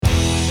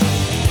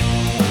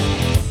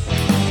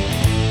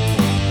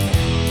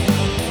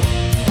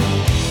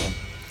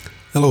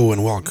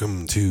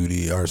welcome to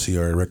the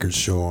RCR Records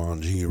Show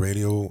on G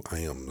Radio.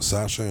 I am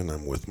Sacha, and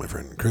I'm with my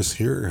friend Chris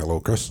here.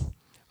 Hello, Chris.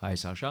 Hi,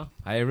 Sacha.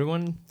 Hi,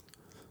 everyone.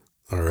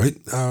 All right,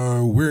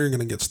 we're going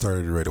to get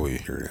started right away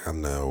here.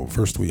 And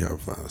first we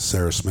have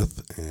Sarah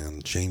Smith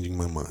and Changing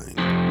My Mind.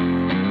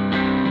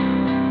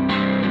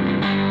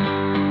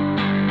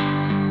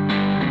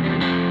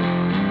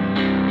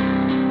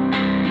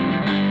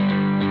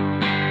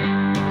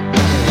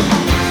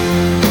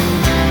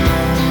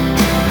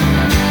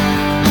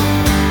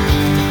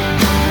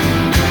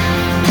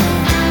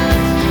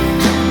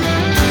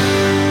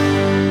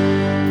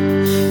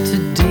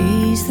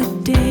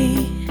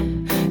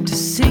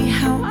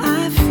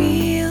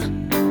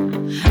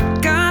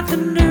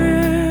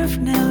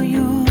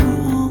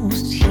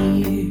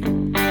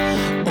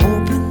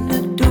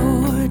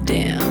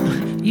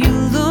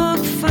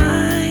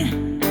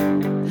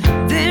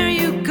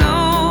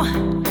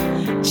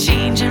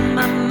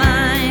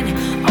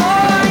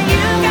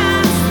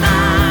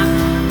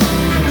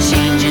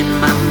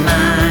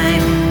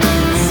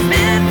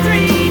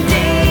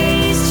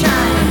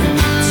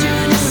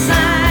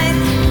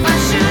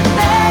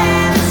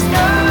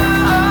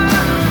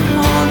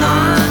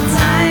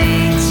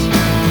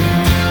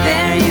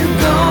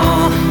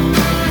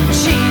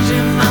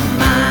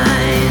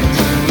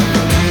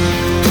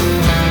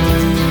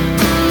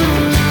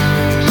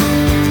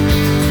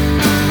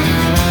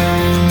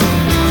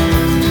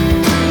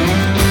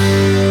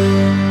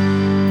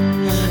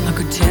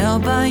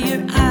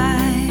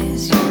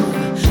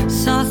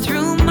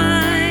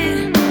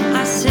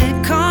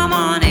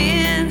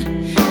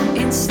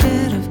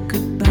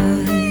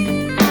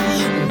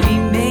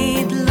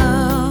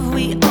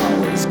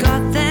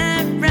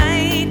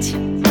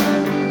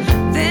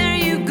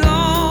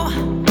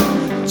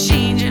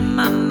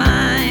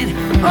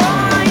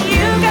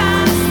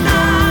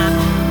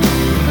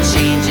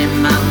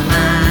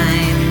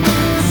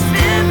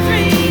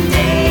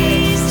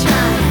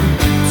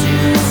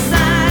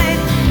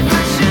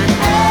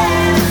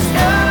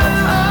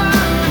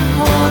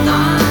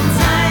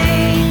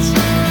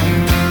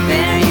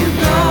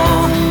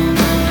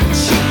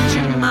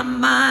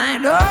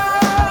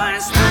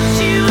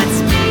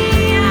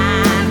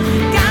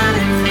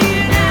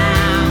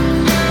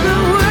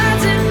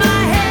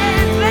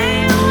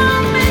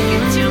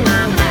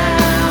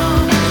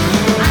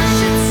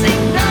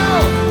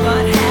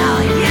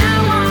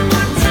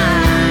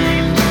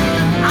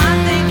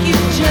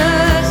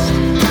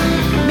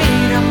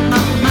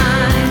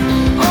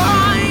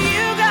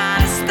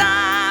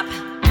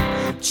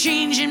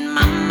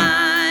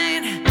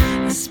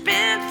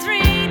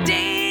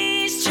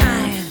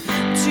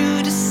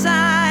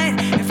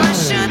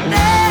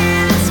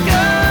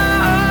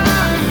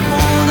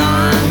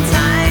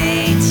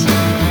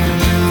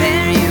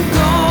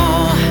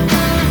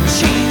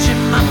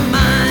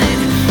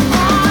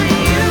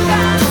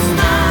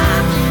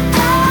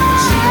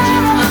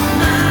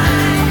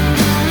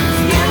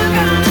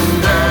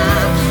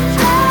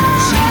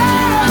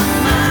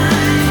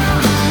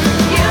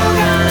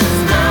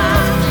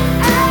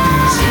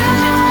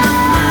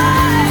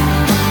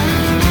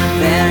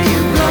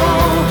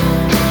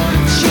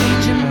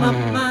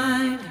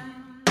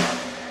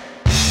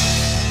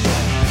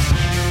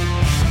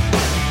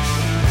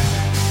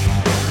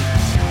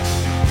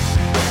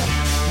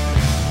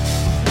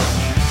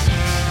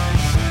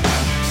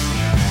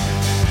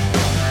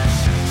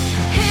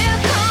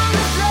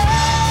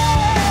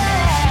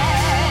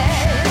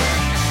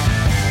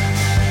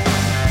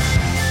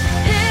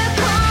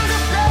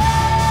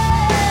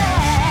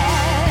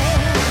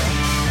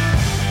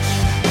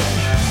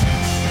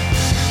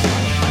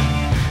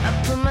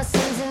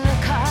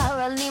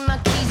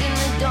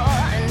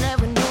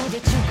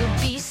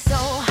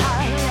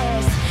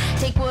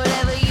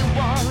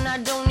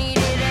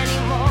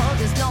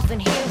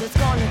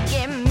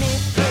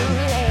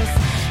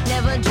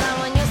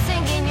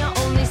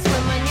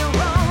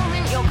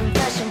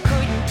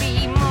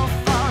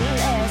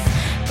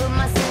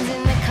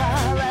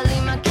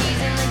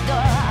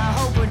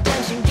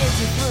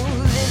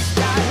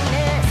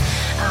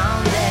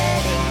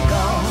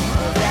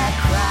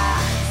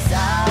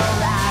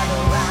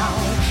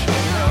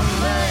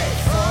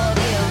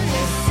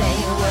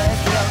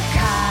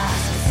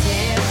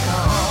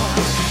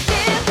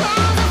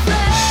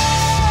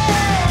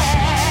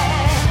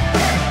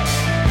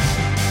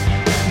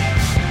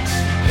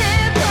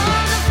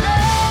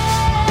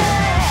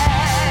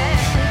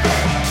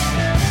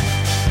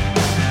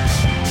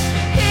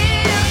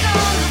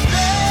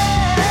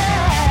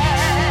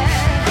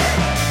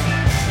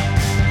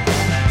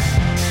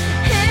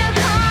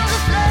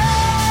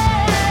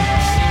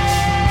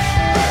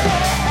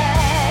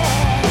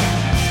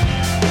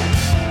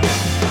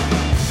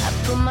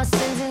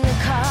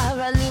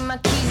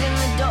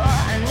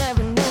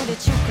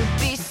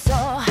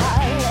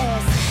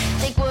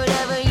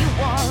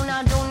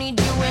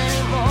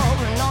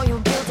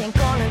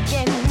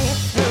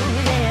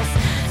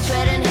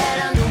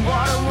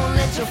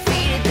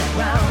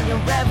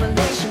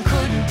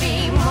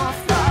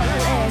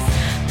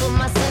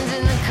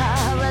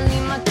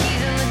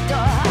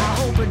 I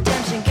hope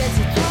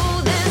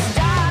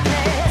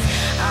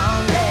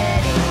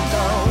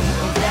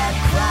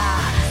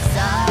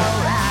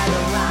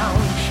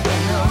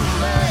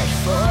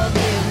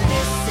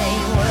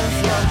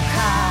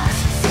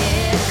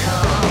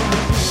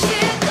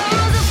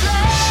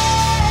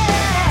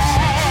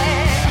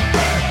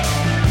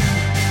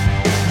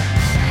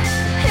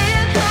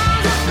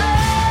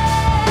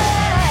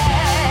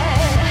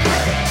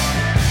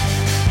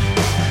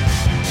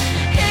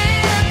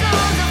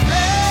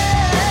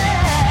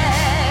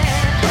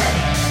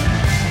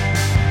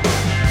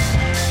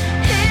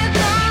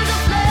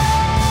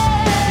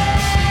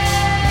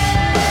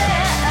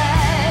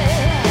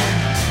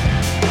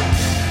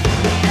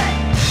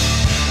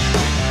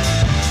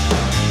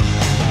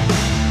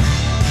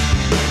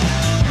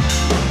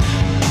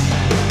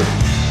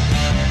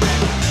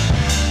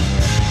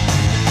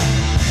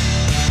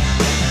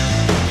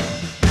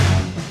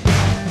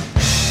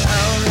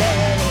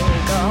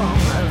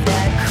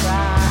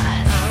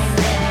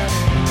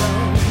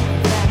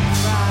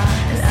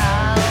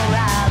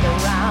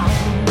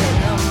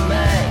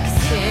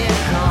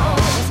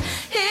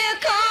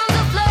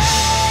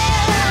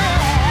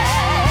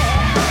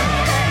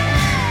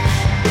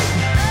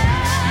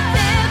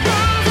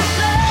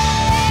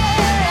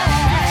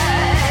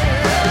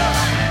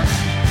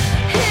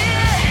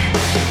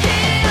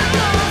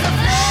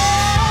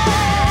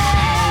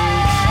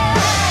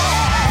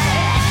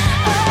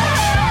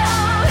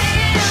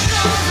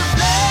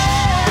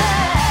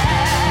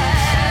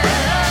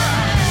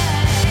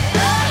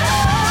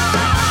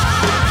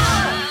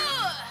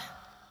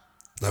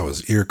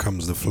Here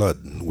Comes the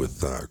Flood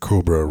with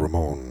Cobra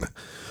Ramon.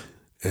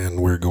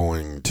 And we're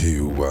going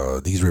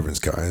to These Ribbons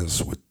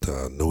Guys with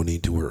No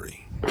Need to Worry.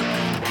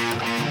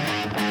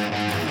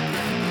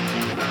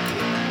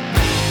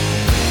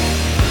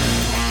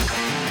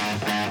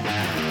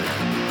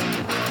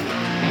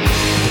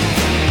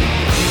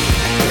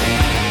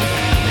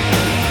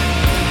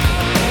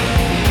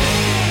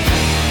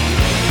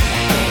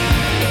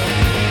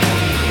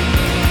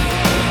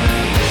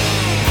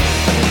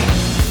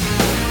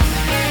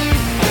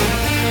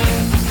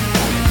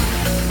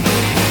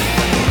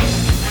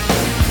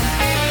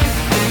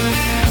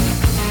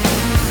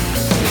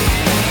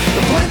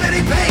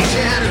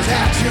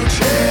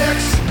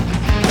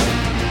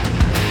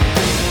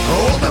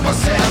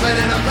 Seven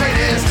in her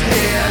greatest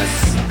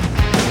hits.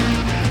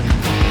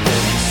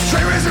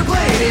 Straight razor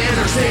blade in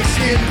her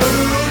snakeskin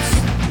boots.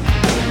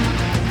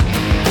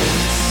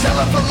 Sell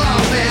it for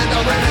love and a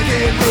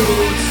renegade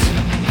roots.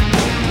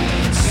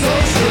 So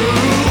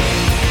true.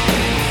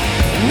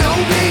 No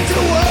need to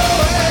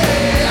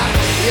worry.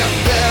 You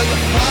better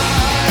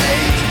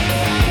fight.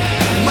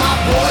 My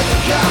boys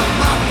have got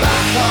my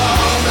back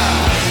all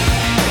night.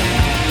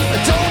 I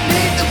don't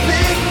need the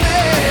big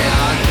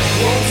man.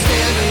 Won't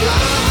stand in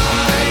line.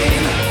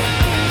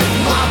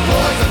 My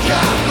boys have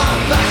got my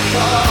back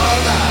all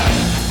night.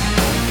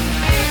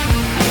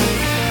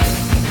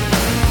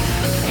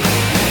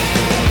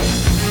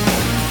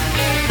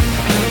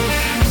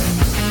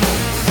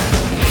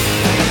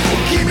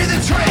 Give me the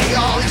tray,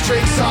 all these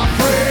drinks are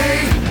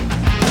free.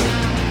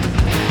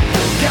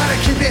 Gotta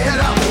keep your head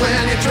up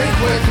when you drink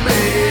with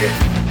me.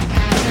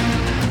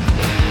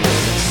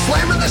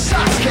 Slamming the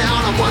shots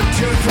count on 1,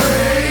 2,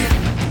 3.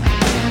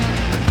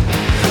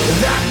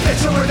 That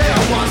bitch over there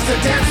wants to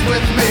dance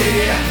with me,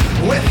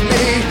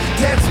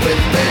 dance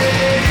with me.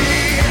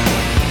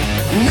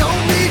 No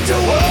need to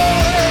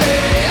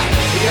worry,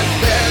 you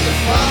better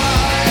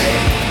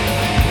fight.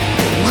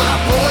 My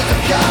boys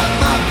have got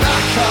my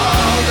back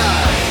all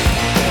night.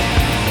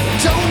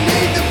 Don't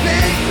need the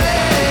big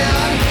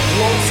man,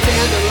 won't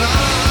stand in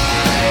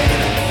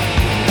line.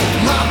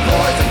 My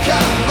boys have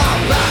got my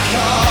back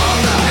all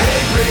night.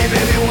 Hey pretty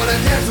baby, wanna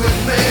dance with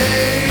me?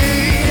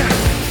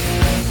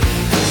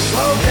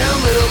 Slow down,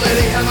 little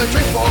lady, have a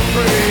drink for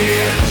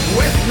free.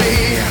 With me,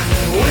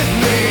 with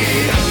me.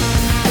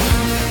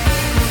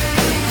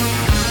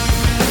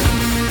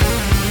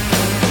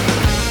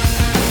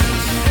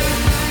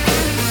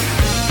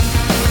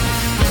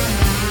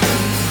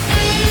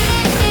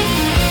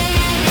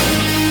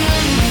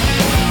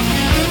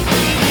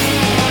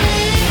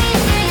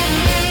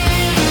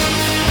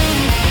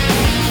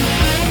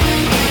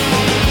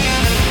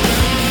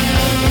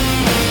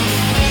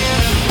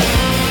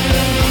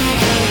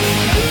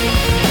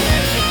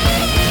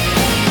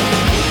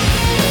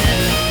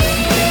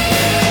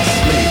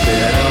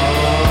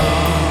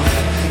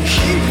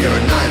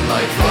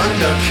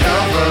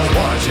 Undercover,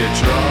 watch it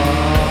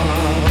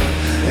drop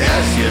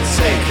as you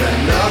take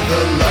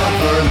another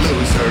lover,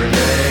 lose her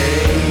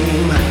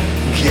name.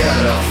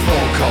 Get a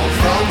phone call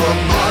from her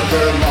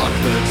mother, lock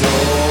the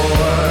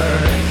door,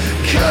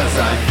 'cause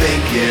I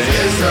think it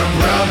is her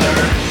brother.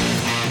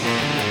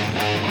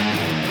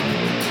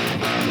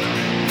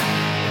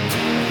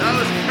 That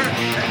was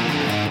perfect.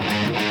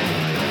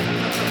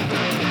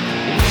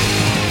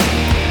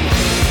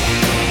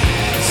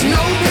 There's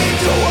no need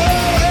to worry.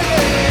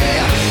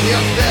 You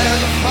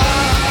better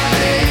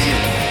fight.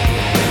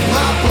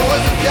 My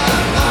boys have got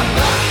my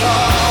back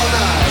all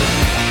night.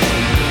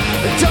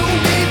 Don't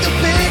need the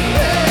big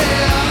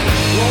man,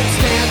 won't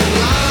stand in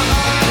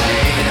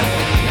line.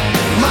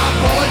 My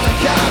boys have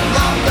got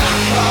my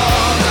back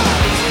all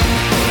night.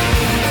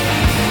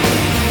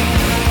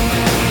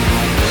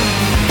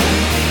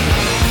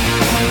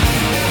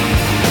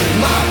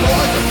 My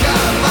boys have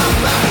got my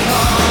back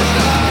all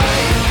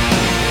night.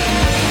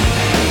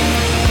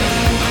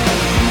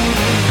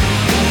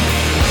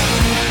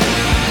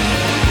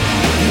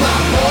 My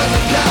boys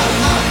have got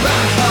my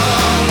back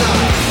all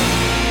night.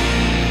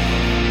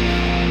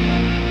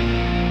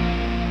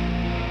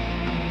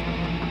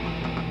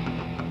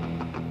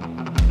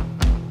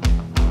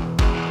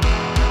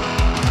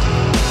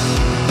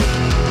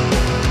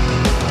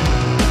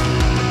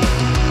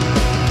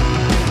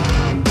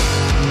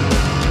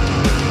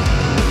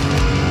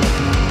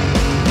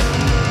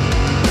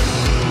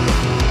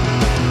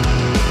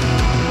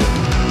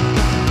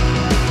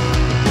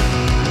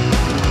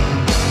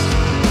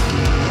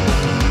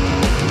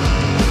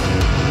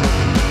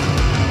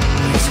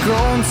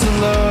 Grown to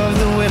love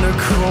the winter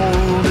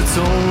cold. It's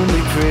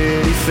only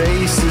pretty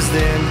faces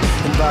then,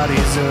 and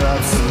bodies are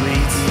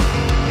obsolete.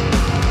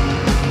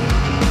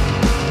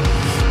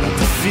 Not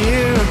the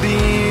fear of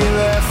being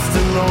left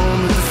alone,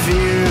 but the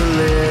fear of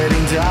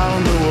letting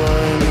down the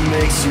one who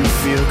makes you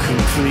feel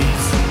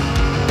complete.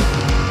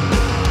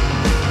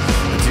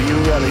 Do you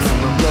rally from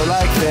a blow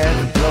like that,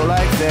 a blow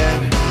like that,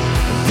 a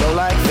blow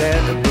like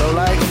that, a blow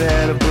like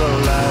that, a blow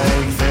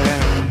like that?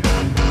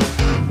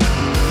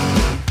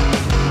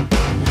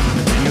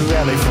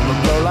 Rally from a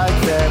blow like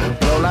that, a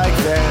blow like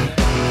that,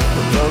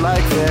 a blow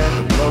like that,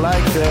 a blow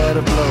like that, a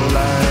blow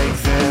like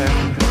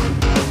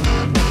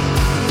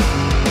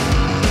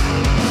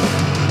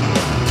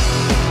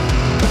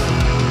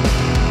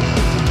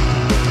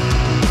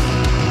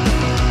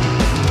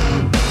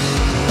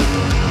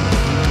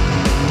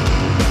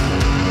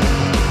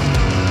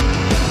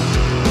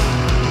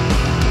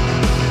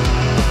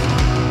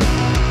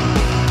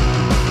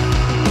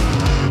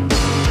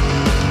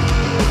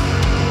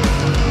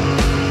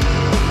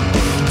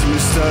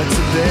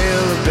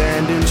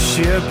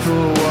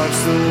people watch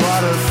the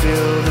water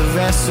fill the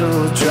vessel,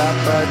 drop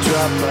by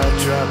drop by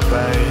drop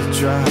by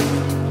drop.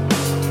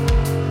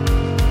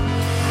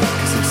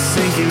 Cause if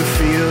sinking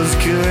feels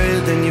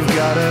good, then you've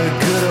got a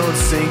good old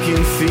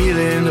sinking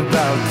feeling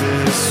about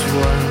this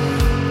one.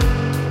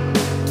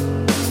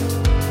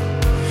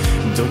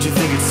 Don't you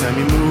think it's time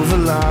you move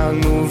along,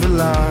 move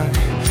along,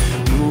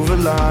 move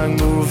along,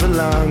 move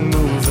along,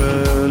 move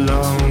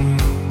along.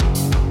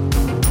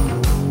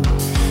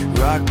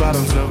 Rock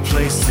bottom's no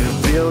place to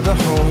build a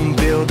home,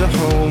 build a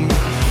home,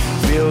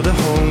 build a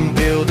home,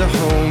 build a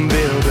home,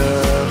 build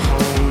a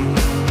home.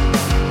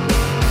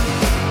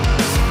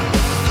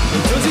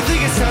 Don't you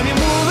think it's time you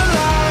move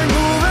along,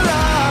 move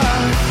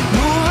along,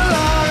 move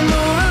along,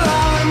 move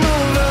along,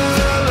 move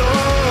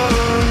along.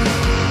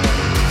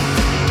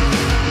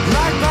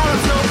 Rock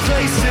bottom's no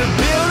place to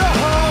build a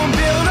home,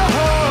 build a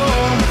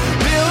home,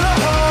 build a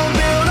home,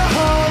 build a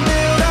home,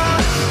 build a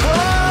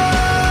home.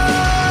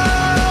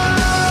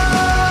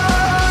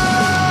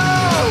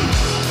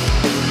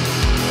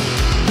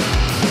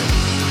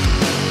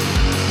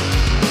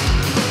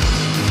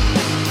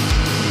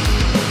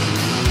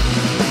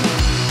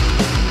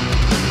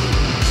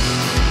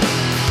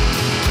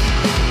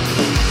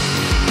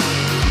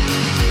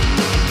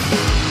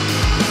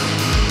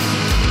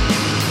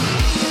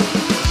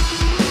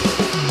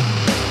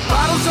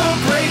 Bottles don't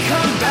break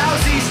on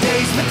bows these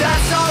days, but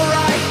that's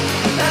alright,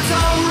 that's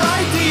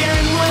alright. The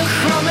end will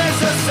come as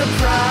a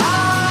surprise.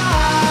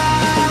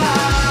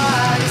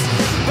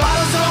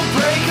 Bottles don't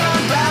break on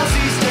bows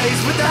these days,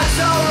 but that's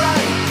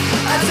alright,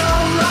 that's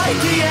alright.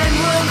 The end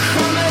will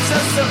come as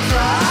a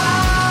surprise.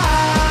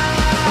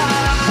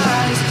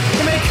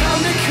 It may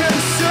come to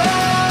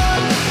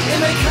consume, it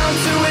may come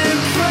to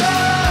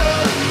improve,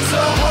 so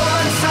hold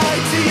on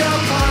tight to your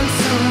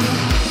pontoon.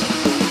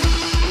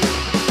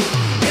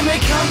 It may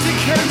come to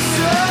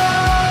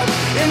consume,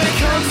 it may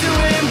come to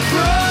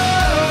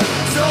improve,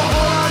 so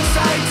hold on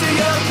tight to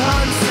your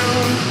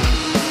pontoon.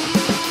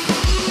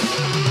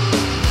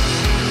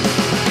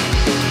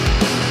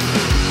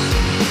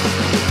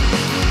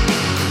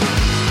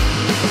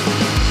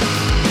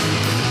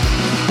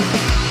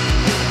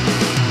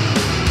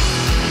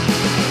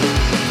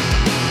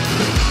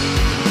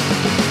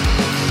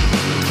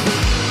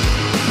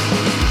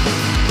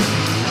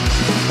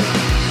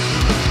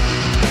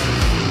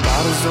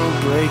 Bottles don't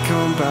break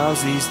on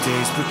bows these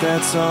days, but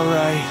that's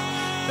alright,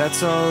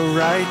 that's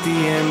alright. The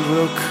end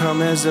will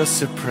come as a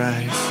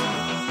surprise.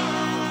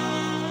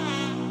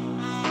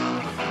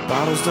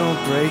 Bottles don't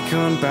break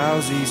on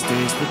bows these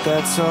days, but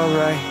that's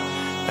alright,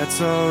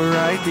 that's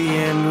alright. The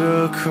end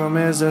will come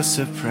as a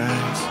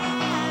surprise.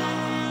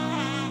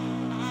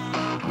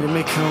 It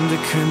may come to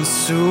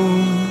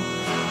consume,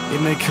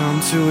 it may come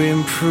to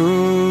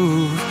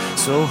improve,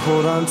 so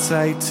hold on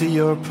tight to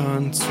your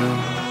pontoon.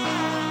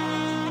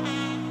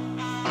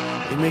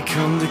 It may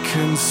come to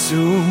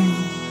consume,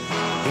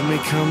 it may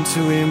come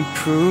to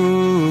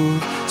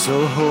improve,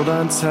 so hold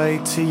on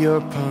tight to your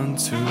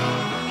pontoon.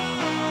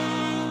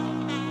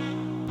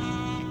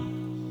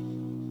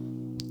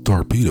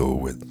 Torpedo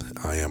with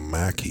I Am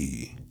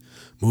Mackie.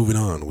 Moving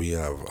on, we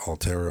have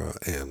Altera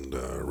and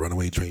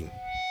Runaway Train.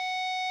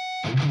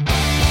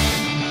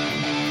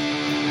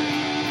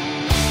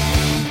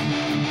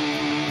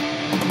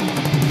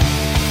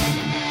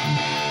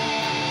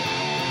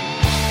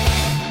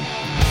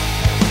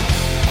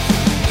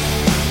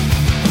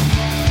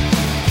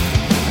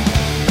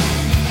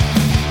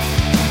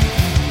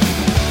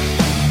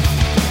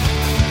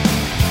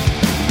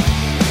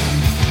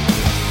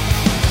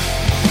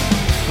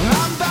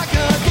 I'm back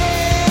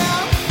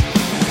again,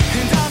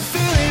 and I'm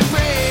feeling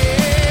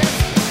brave.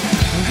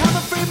 I'm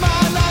afraid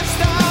my life's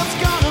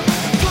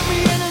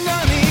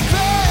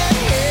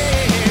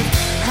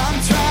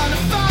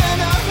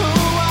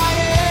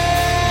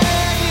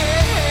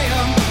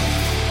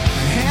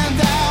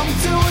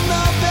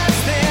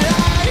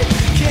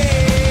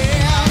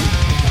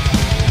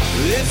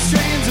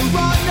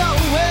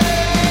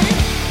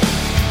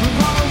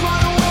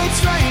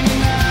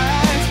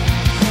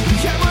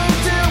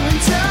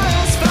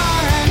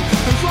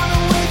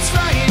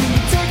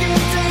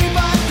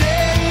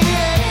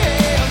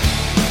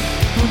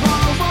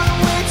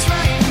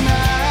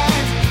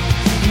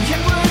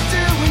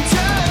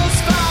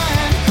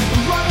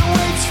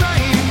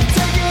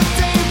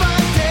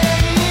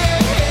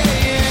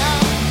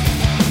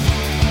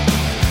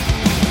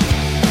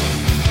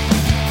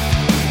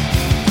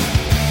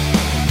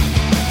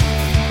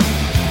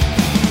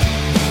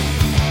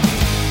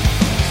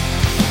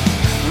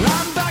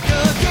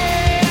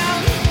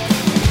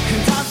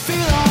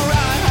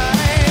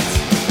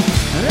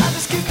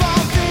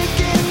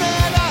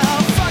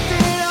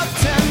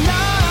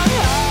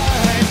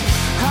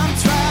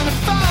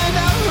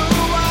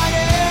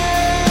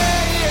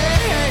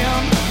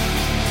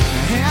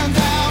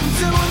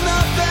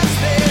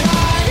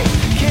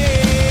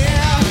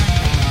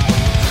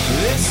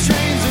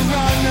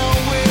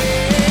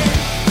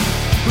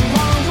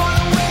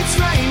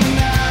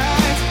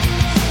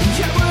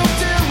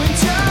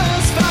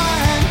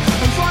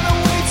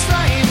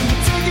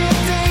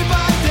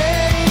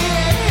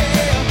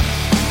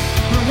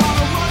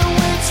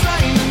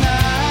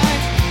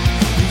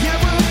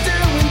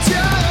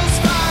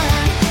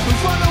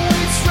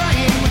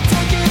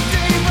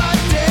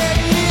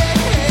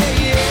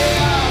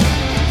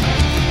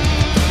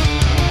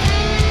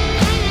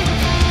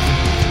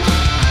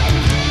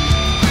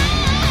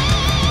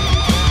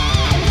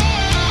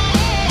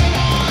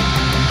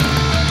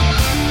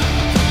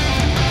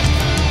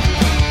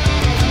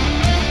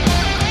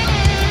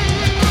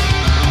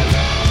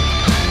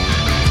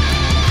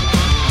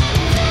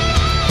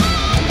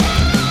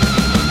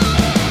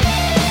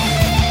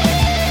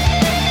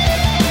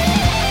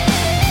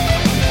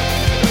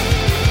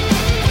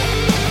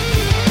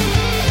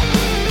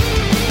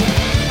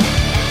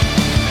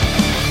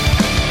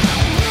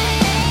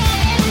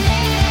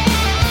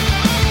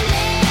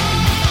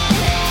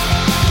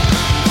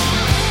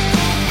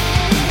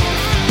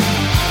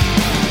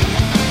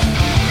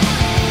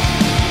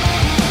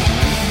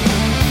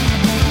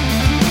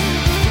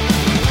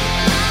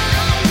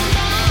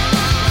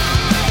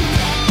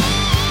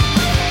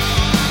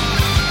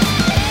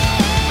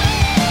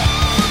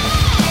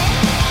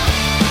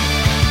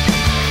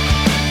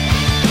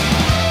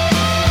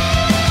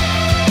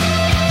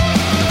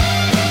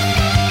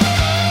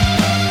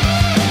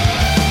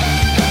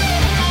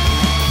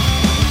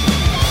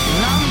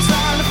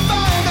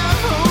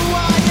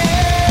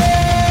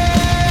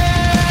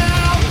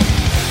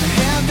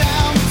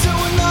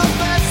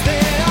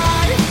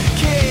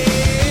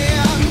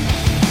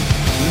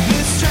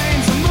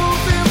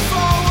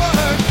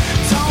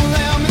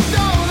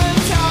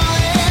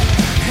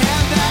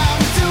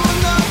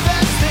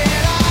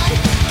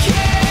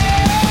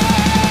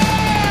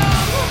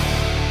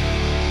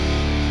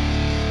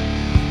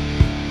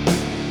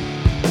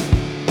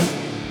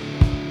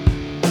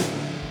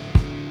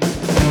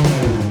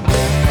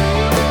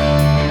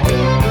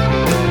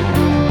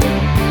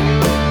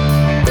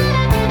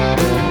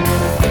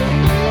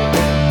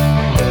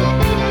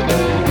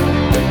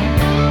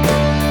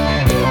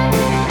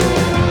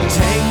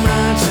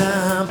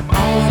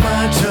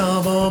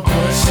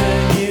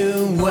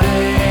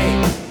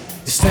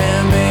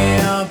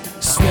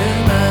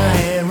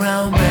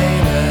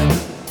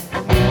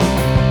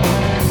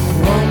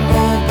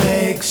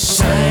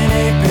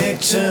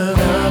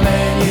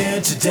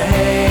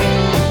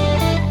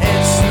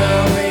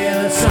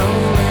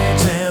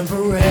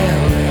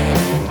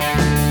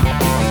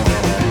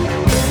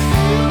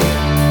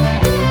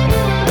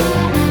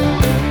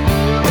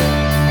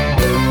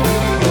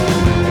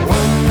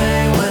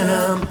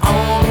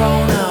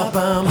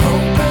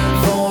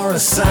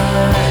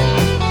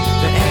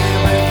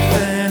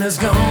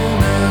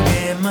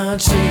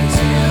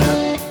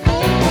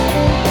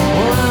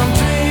Well, I'm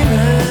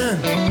dreaming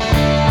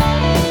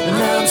and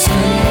I'm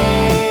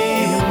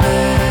screaming.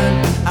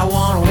 I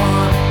wanna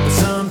walk, but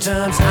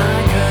sometimes I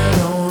can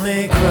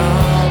only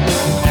crawl.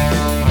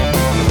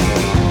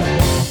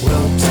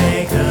 We'll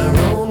take the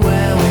road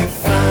where we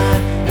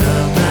find the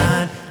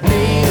blind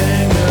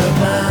leading the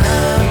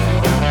blind,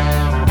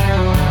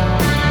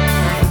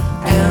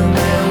 and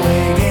then we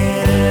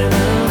get in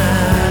the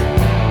night,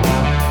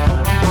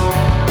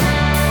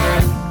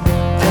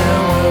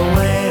 and we're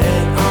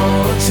waiting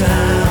all the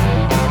time,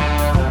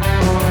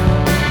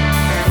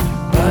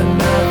 but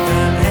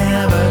nothing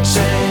ever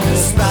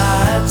changes by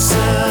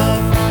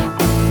itself.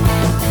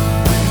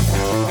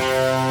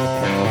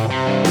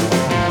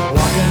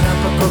 Walking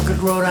up a crooked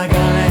road, I got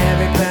a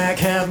heavy pack,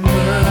 have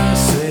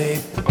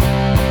mercy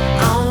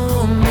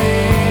on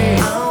me,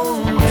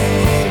 on me.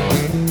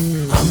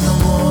 I'm no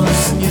more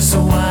listen, you, so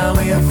why are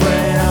we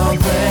afraid, oh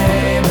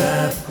baby?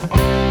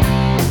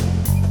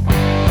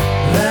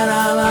 Let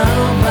our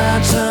love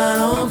light shine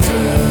on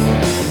through.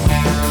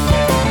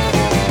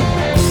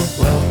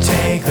 We'll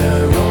take the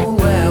road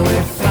where we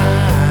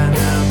find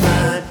the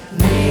blind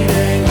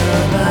leading the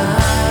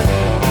blind,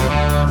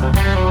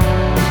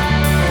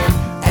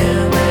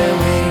 and then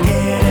we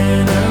get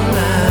in the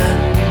line,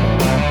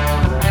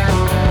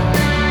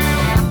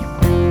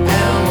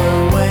 and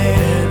we're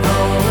waiting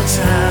all the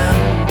time,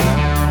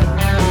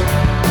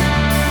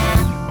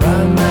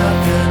 but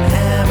nothing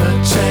ever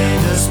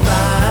changes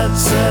by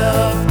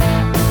itself.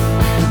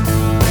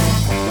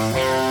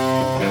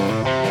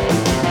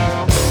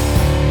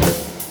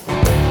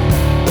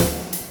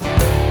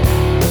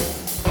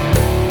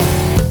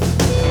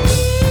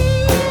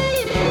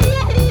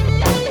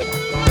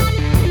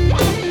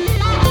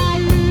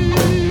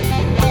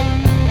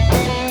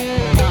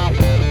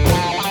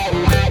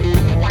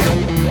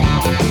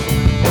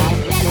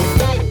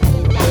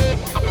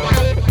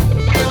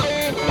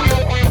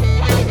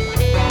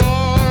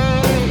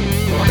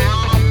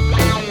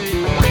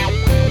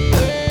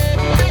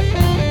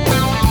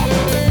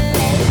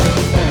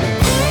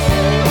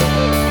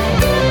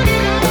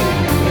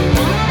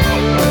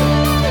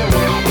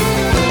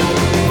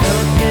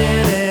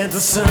 Looking at the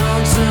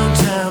sun,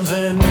 sometimes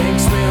it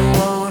makes me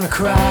wanna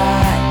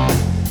cry.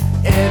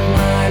 It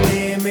might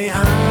leave me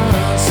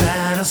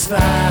unsatisfied.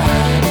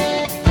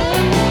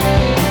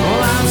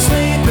 Well, I'm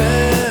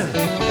sleeping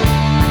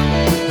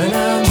and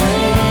I'm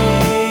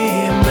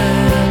dreaming.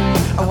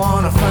 I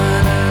wanna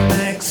find the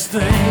next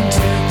thing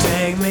to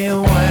take me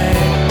away.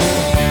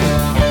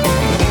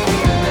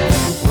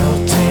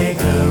 We'll take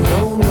the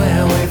road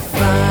where we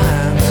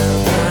find the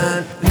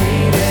blind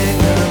leading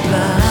the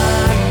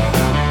blind,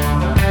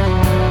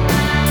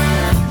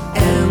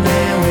 and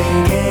then we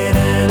get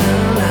in a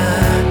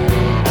line,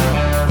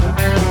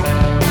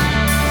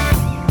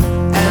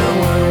 and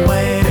we're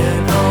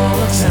waiting all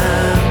the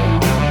time,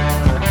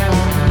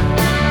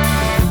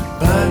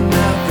 but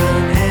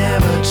nothing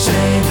ever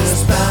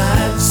changes by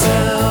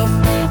itself.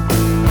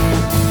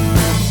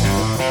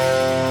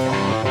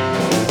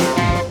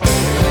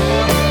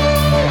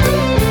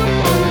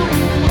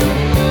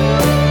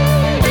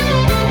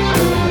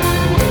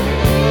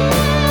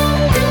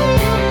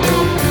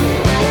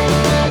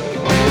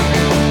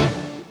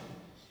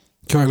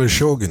 Kyler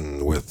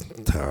Shogun with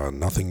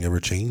Nothing Ever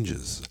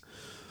Changes.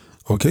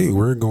 Okay,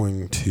 we're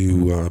going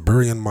to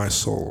Bury in My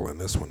Soul, and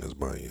this one is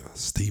by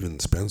Steven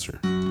Spencer.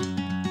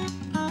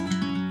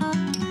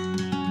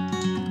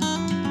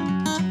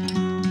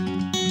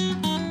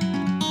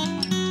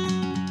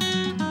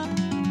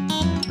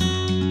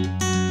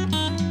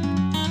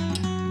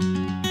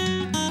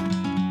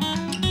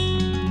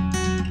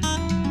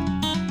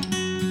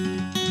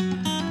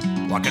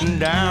 Walking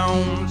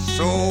down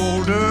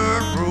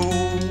Soldier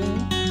Road,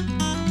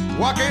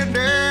 walking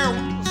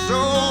down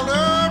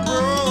Soldier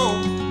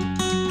Road.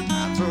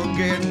 Nights are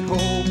getting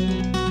cold.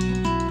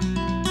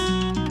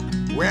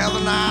 Well, the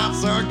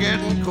nights are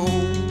getting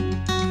cold.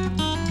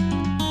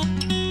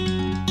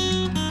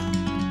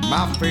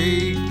 My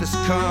faith has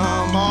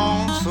come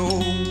on so.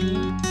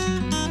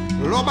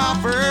 Lord, my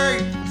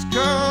faith has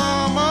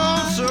come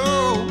on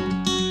so.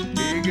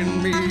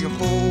 Digging me a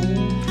hole,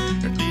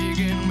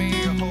 digging me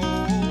a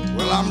hole.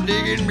 Well, I'm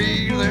digging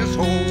me this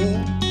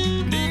hole,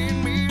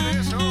 digging me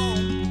this hole.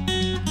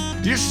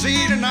 You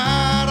see,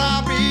 tonight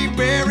I'll be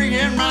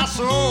burying my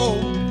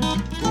soul.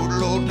 Good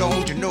Lord,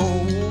 don't you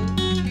know?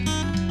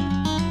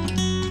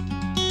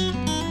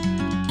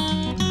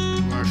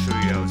 I'm gonna show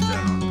you how it's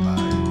done on the Bible.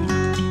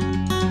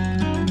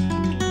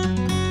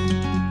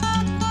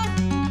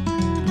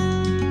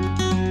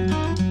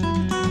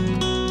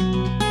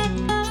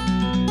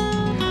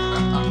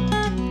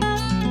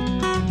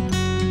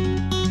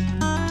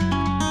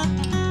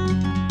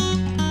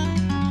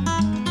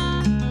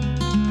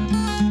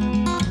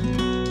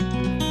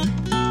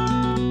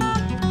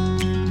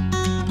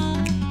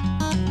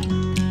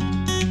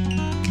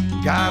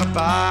 Got a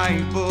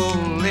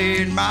Bible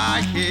in my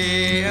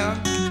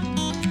hand,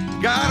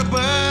 got a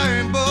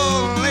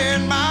Bible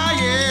in my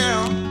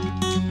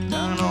hand.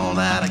 Done all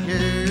that I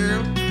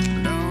can,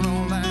 done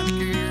all that I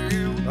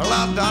can. Well,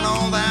 I've done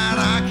all that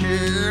I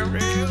care.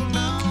 Real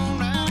all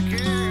that I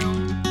care.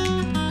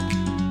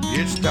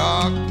 It's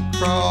dark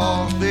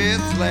across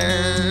this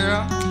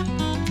land.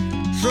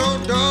 So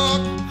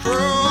dark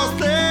across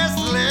this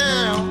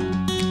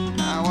land.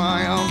 Now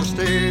I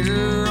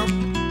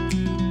understand.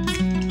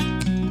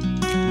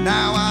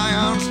 Now I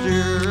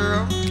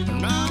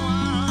understand. Now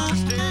I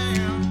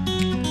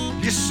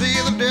understand. You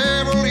see the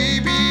devil, he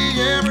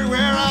be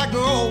everywhere I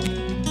go.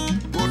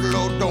 Good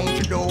Lord, don't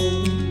you know?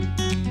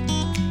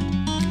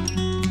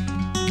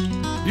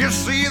 You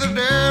see the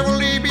devil,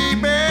 he be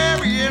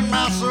burying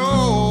my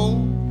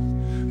soul.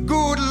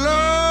 Good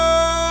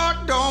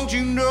Lord, don't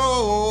you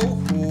know?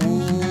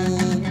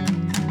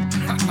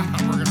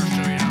 We're gonna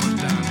show you how it's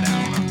done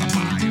down on the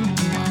bayou.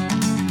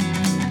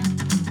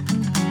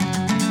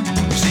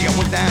 See, I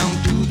went down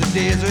to the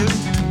desert,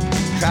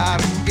 tried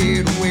to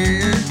get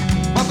away,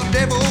 but the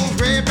devil's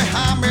right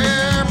behind me.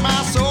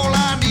 My soul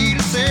I need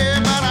to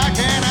save, but I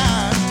can't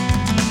hide.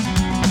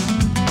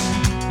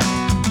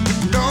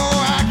 No,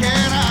 I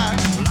can't hide.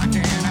 I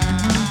can't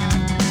hide.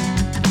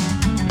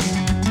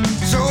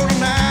 So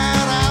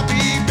tonight I'll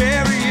be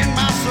burying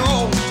my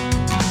soul.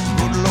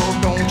 Good Lord,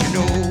 don't you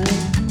know?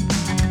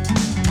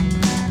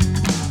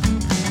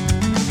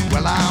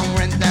 Well, I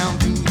went down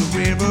to the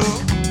river,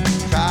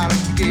 tried to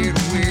get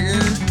away,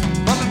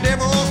 but the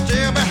devil's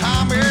still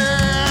behind me.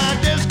 I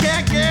just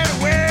can't get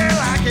away.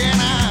 I can't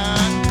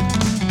hide.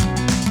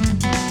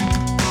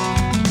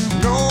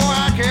 No,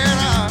 I can't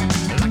hide.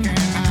 I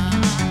can't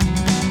hide.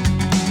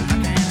 I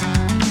can't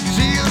hide.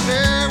 See the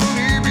devil,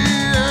 he be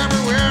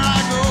everywhere I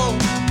go.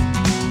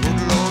 Good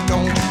Lord,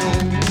 don't you know?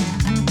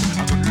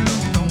 Good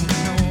Lord, don't you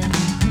know?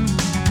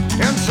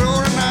 And so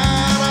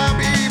tonight I'll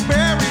be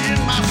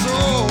burying my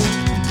soul.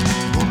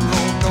 Good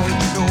Lord, don't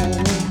you know?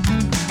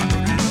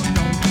 Good Lord,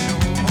 don't you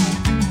know?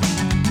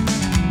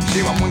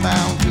 See, I went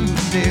down to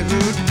the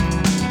desert,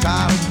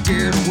 tried to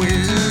get away,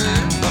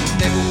 but the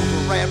devil's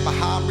right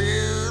behind me.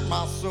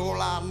 My soul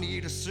I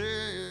need to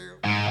save.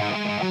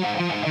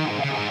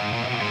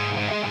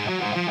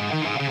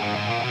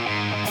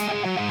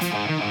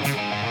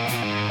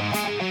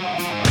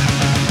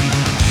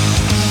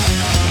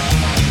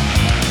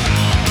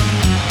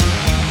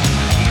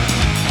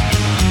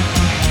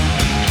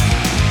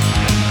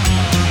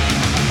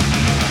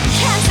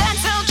 Can't stand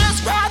still,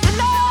 just grab the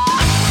law.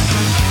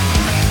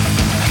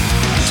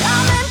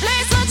 Time and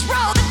place, let's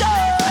roll the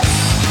dice.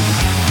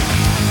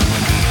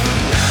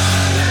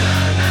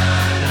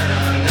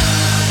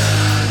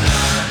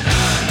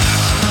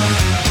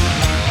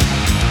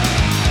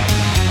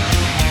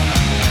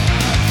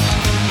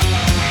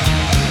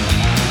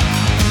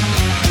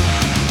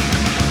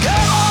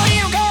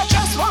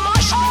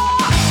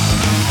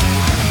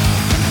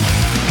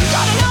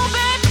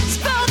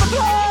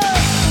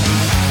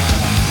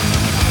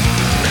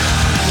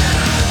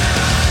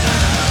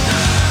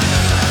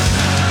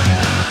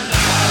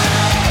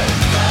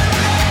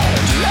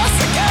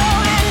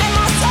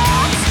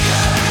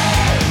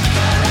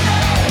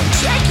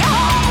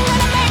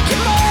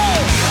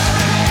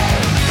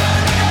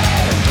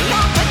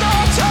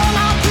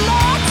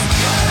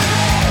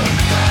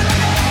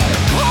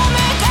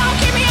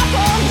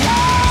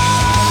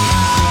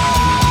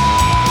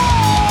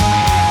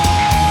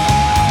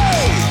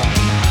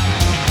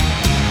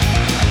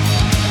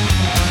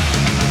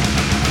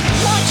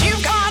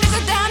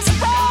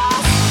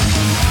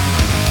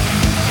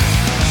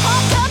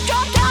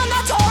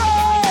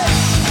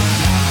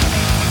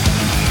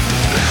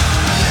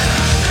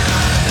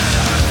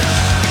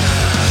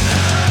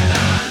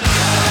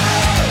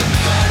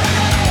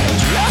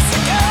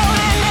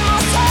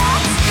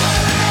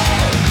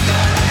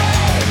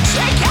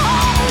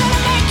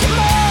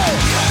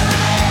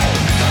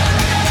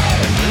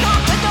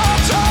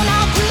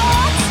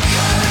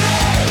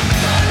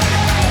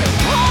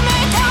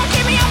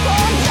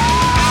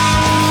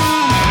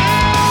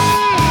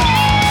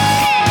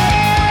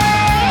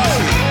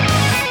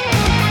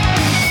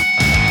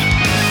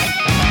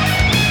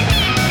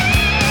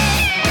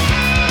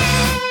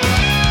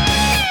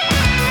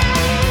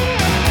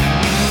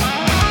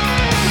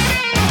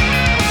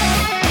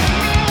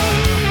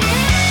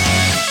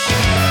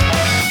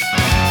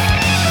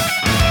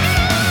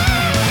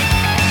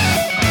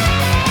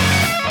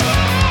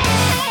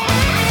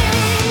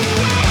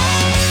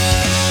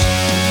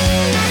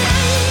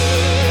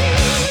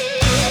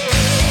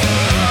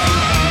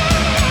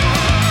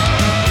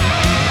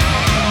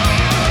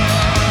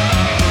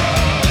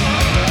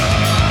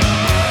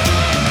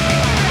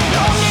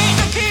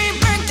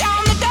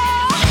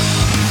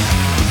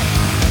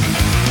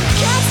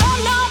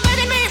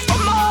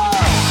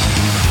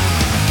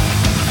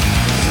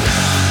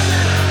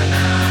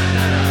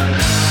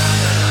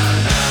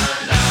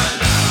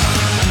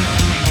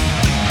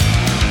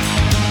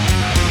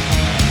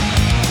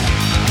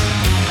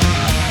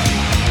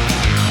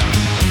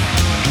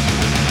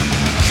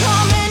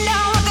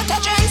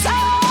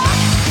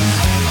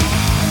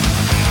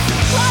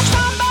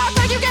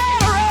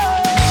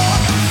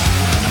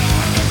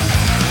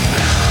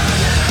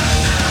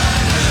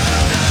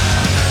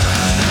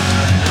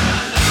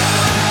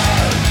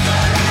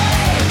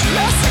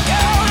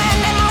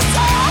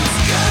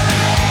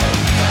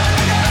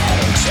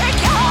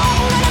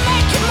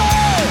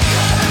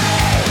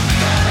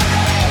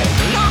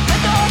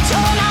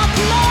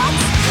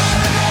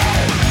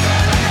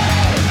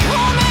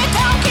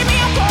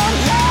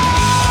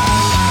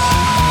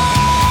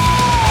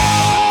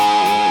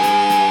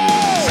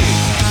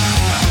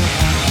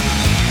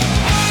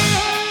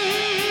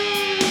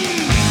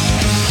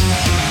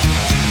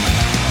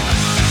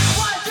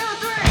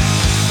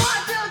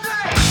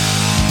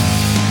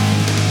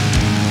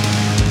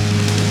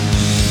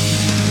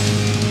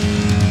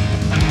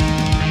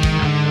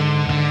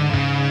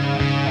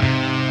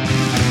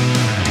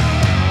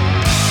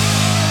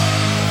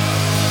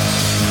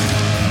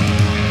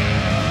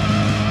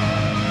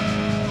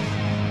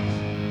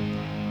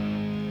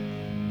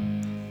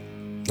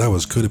 That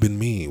was Could Have Been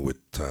Me with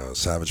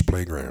Savage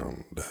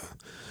Playground.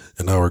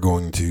 And now we're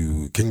going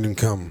to Kingdom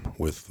Come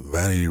with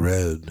Vanity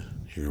Red.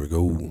 Here we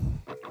go.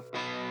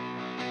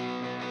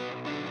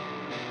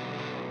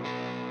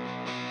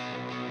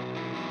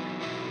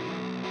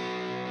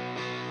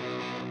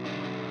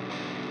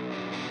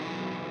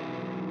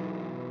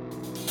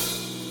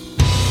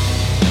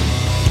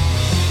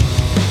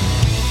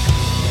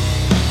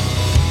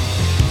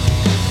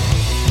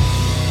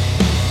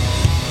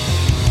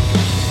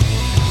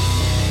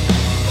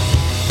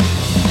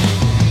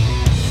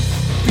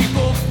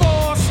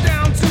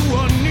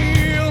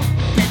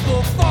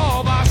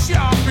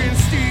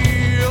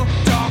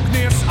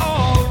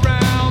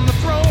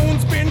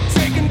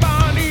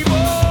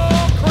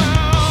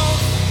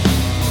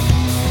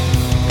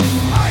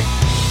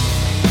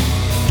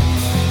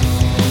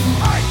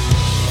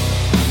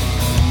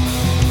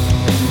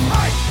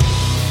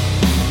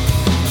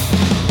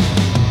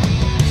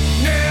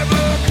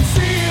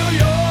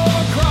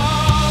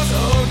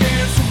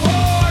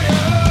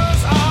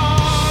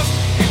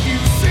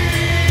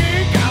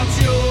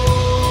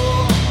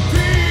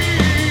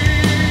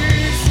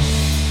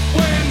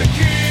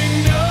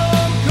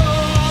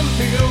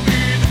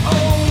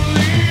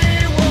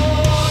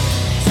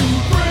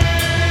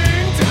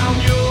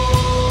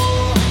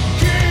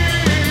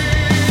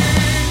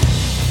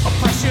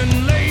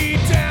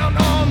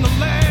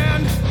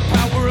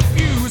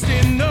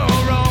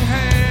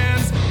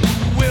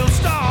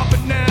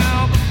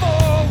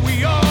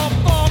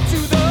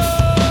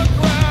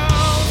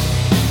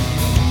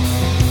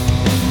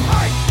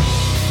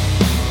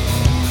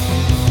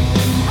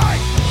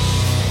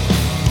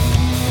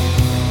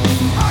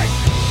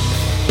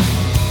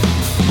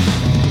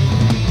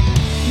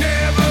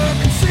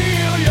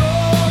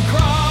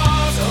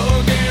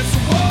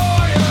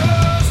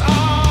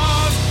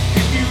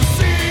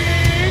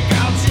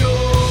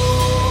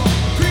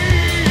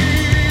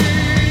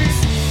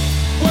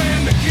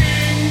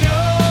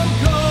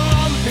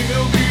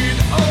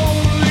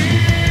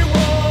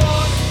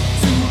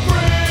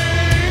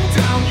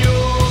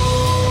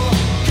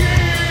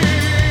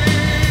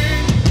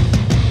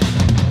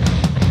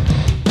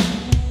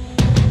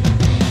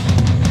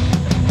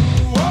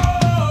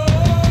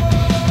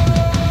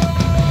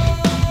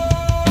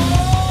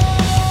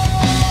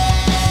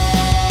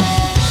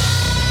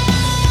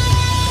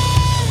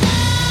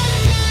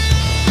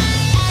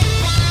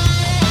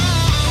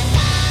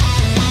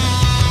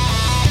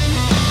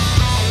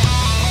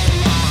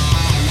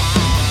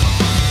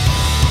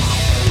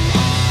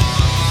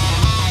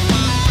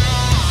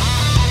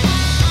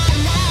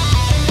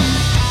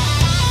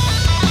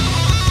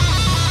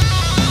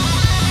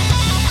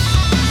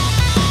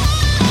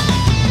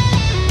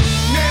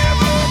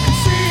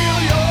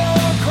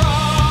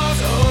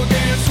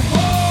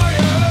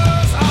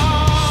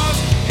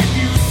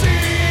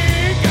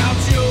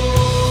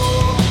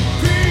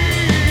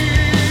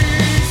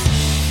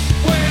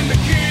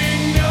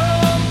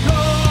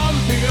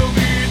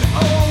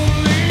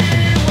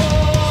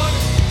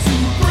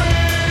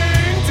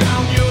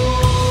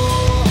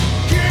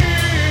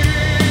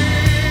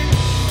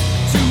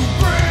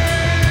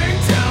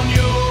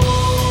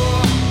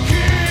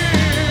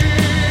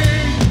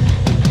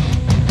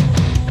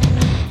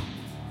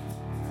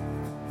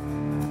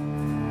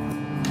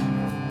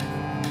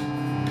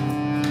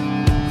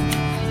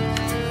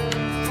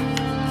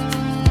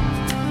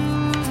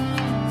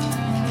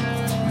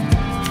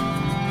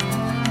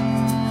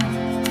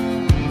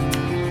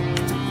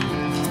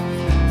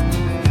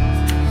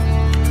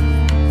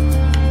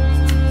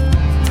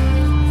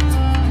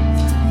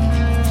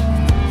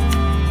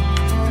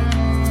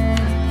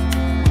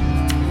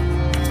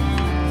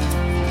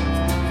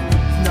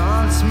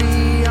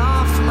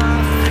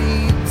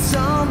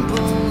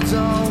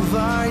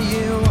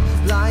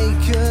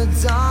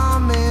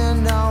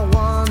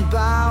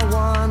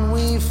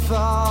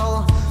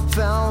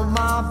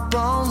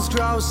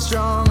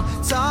 strong,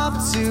 top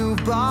to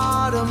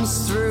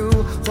bottoms through,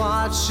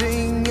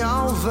 watching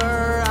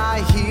over,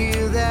 I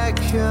hear that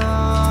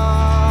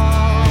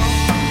call.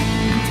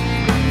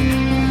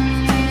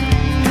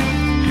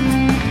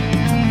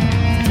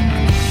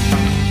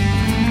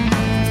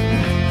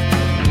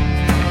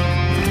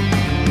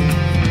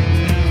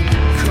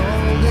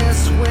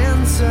 Coldest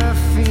winter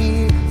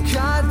feet,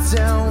 cut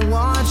down,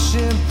 watch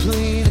it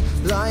bleed,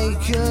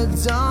 like a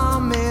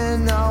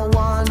domino,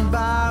 one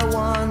by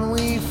one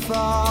we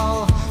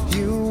fall.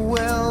 You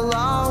will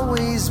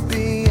always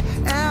be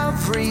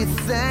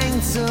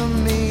everything to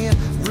me.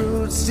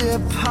 Roots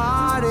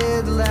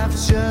departed,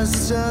 left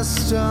just a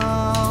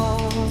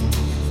stone.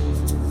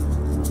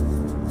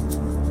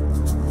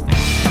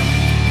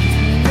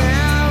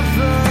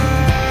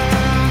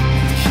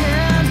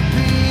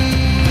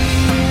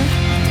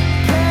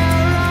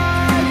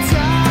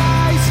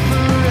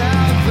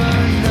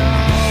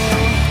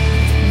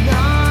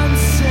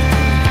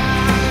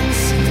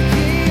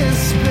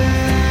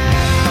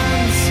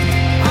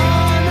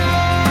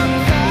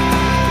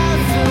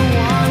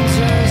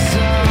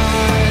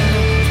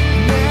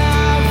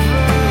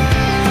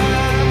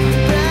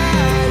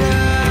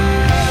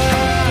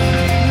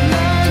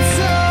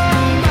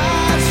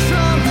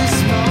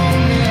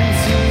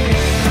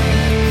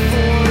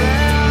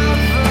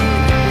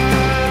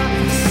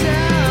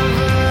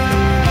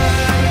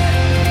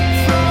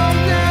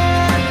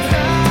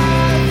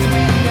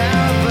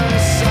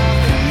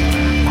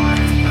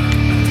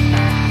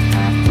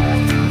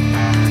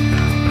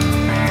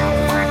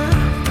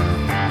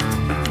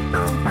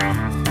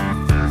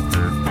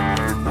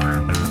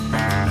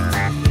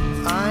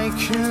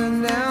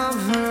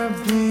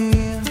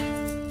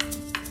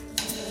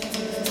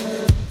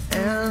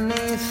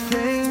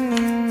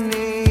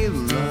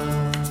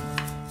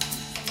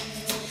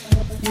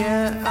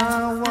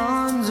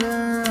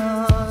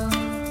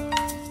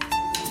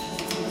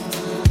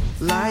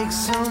 like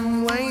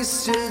some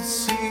wasted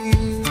sea.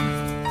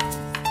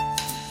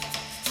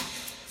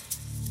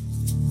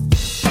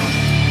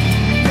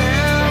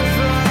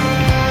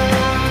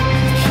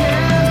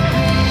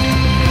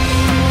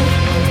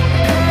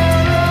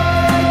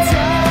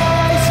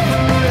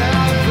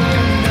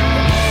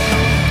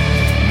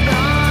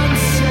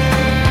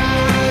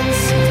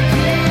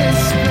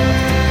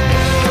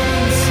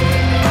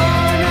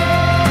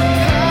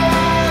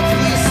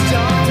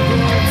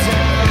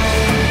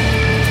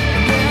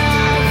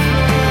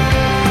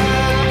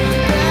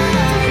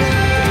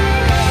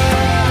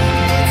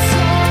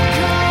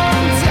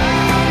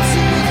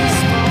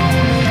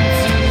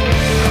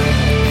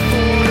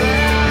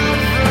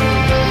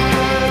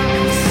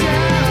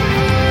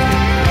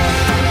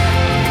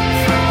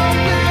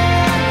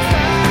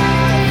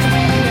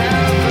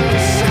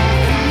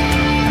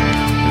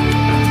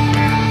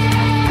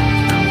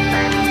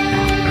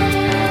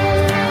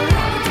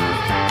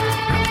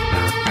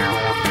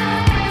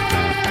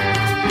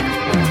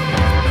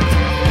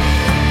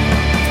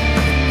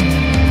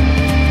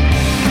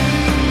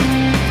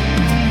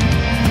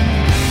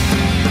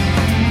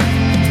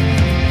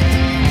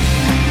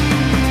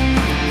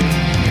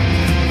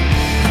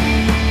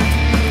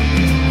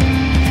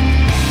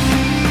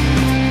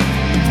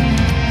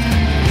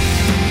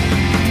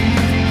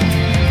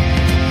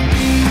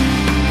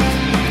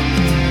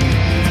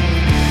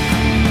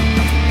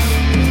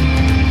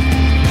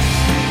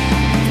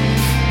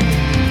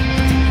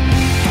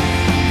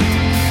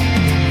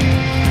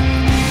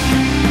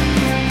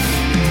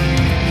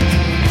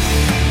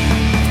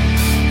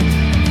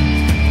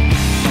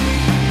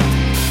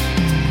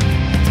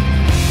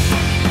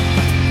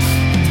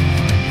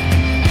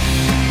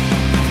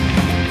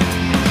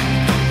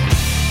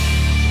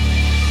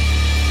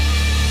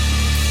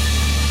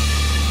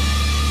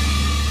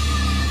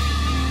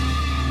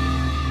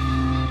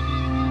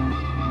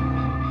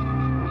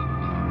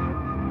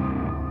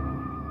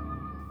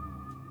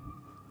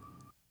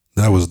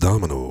 That was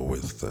Domino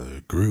with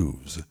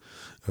Grooves.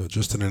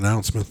 Just an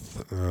announcement,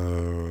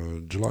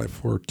 July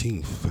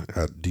 14th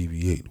at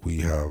DV8,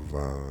 we have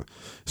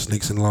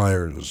Snakes and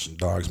Liars,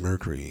 Dogs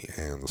Mercury,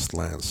 and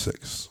Slant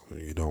 6.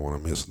 You don't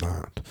want to miss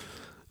that.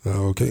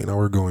 Okay, now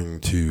we're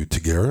going to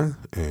Tagara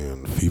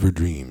and Fever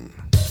Dream.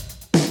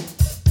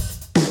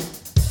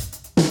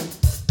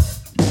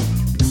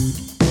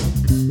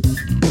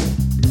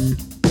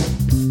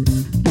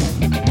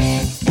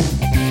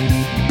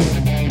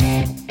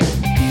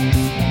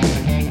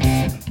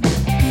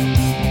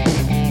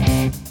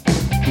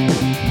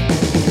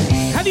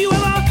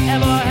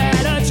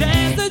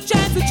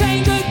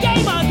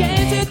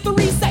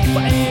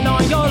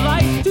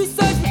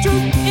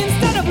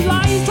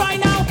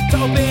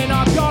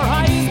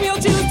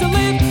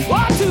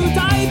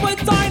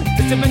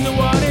 Into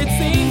what it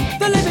seems,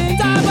 the living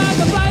die by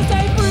the fly,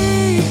 stay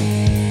free.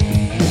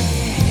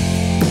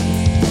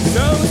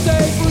 So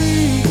stay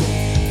free,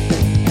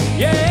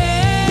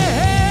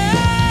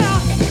 yeah.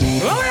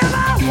 Oh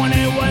yeah, when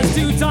it was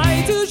too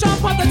tight to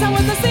jump off the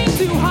towers that seem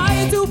too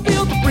high to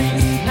feel the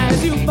breeze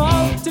as you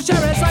fall, to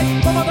cherish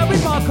life before the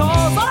reaper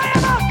calls. Oh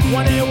yeah,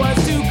 when it was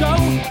to go,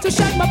 to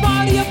shed my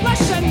body of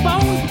flesh and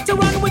bone, to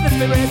run with the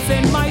spirits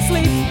in my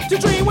sleep, to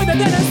dream with the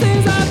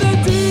denizens of the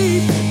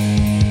deep.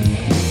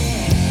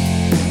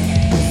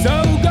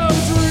 So go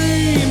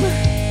dream,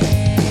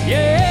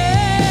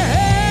 yeah.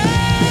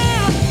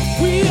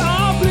 We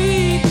all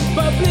bleed,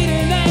 but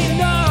bleeding ain't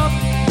enough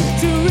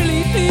to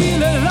really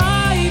feel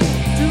alive,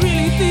 to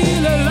really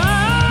feel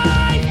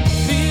alive.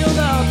 Feel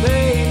the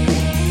pain,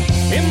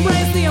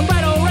 embrace the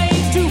unbridled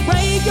rage, to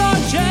break your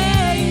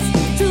chains,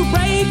 to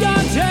break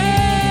your chains.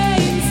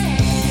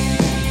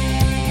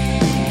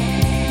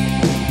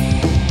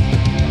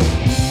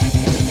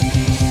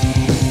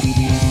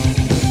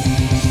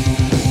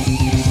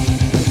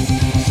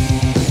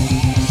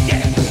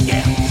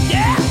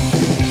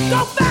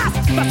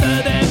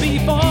 Faster than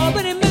before,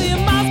 but a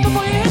million miles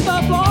before you hit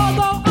the floor.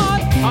 Go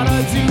on,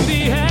 harder to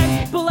the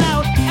end. Pull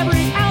out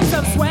every ounce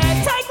of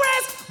sweat. Take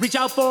risks, reach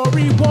out for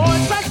reward.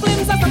 Stretch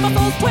limbs as the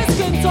muscles twist,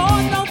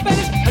 contort. Don't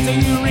finish until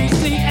you reach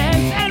the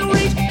end and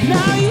reach.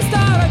 Now you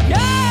start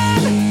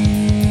again.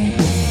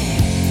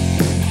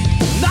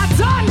 Not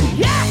done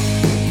yet.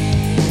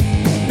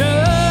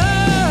 No,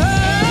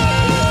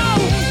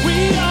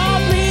 we all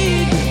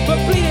bleed, but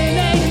bleeding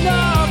ain't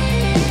enough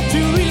to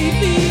really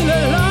feel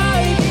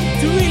alive.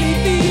 To really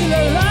feel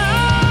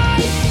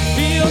alive,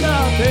 feel the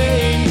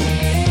pain,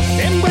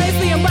 embrace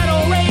the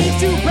unbridled rage,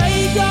 to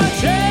break your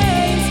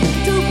chains,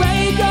 to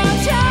break your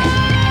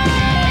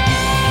chains.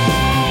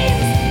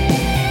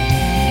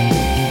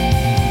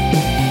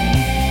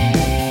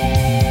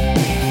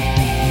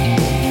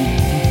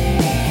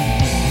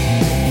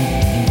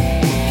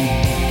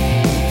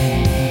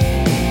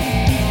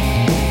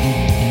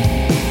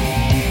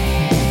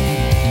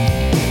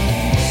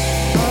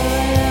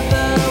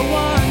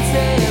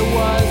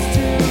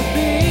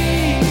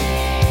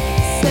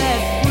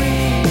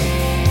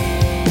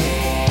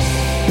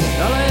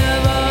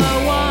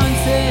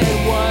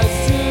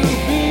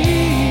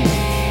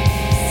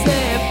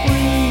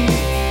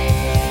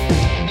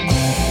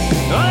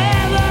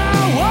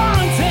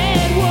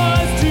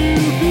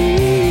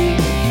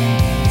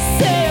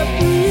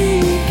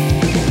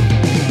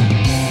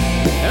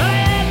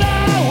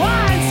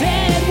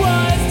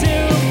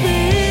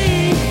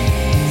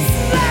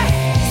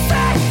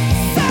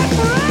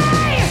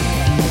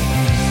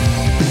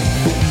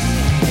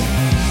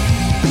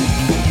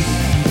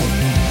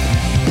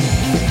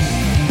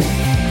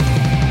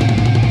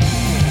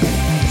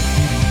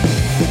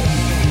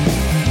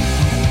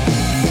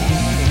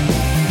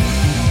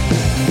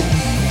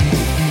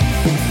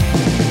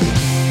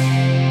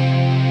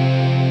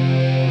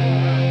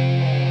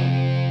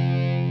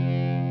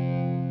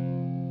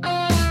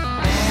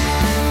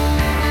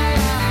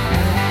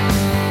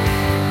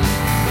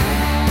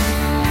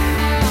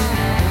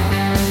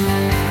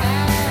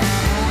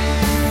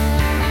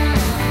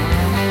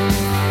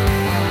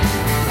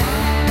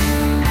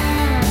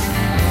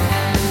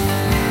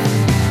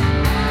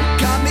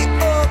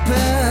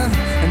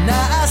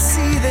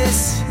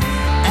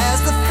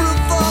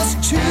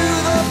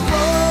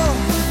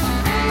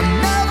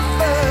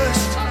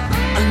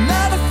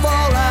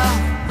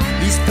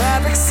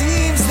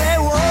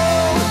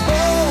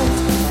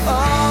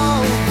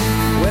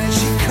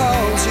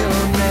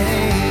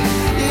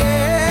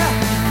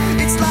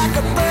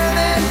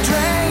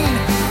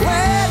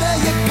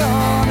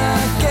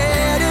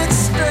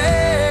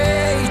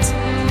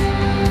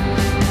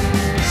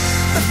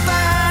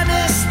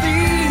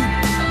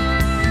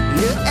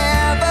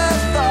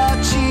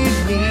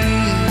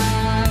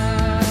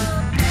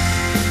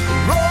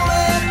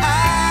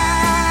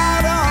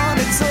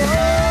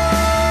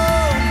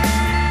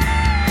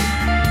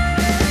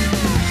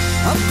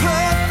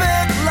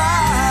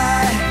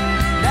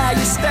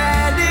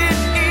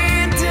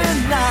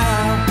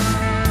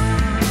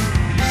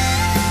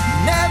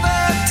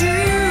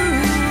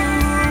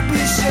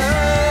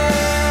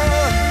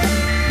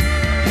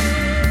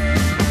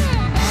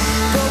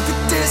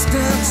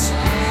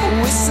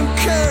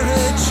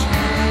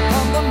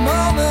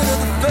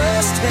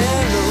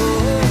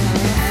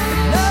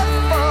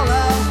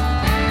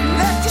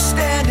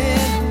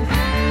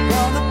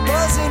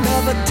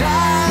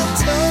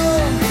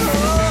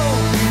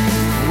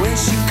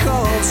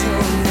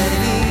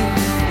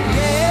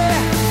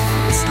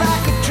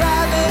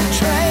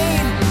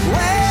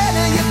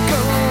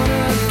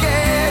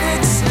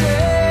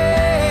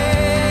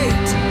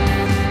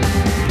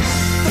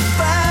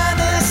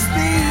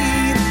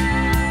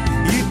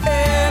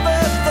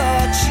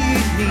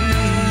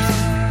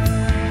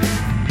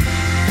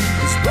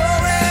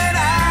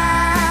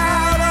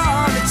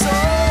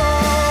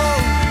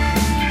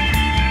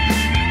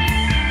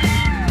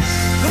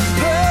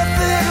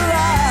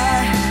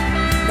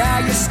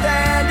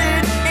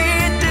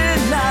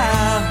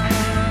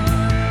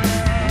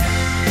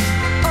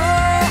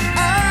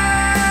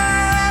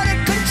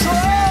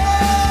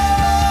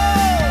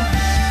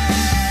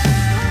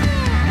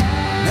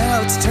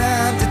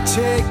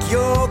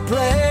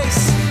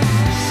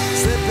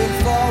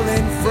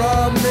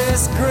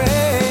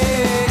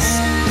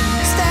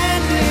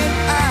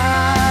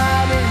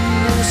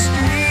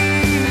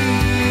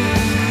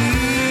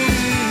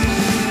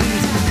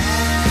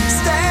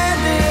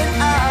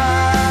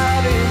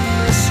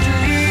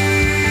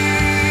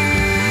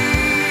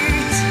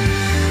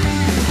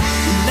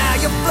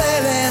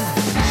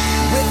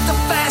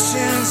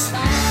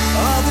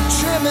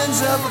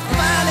 dreams of a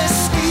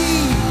finest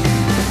scheme.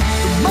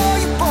 The more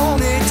you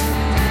want it,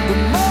 the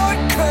more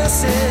it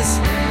curses.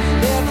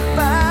 Never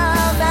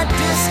found that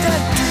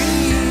distant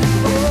dream.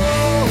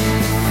 Oh,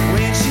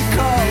 when she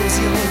calls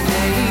your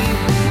name,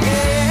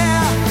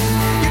 yeah,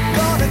 you're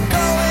gonna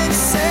go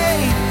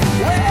insane.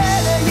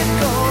 Whether you're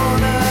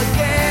gonna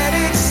get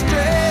it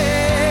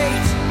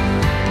straight.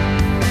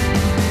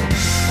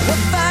 The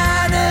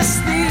finest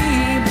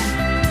theme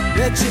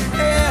that you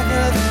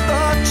ever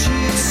thought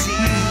you'd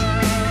see,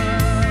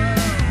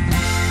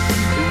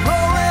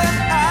 rolling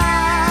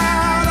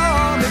out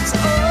on its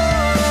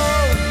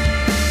own.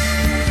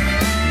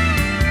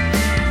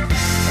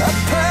 A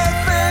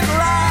perfect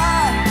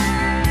lie.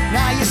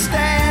 Now you're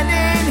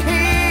standing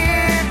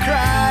here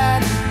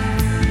crying.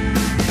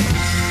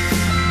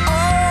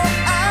 Oh,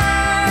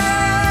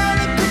 out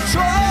of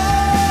control.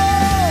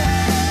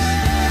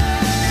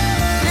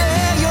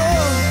 Yeah,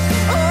 you're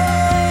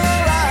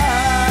all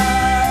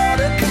out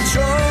of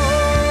control.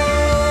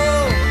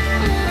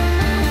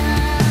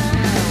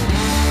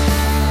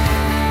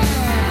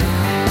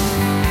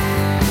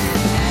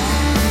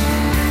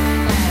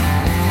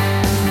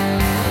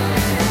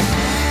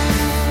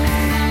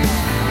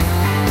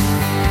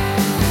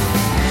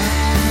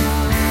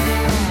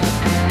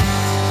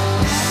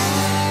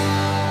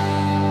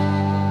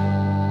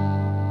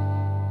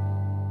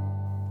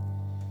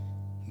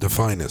 The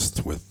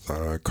Finest with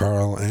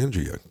Carl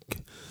Angiak.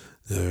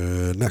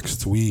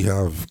 Next, we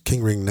have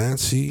King Ring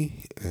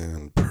Nancy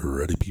and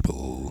Pretty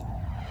People.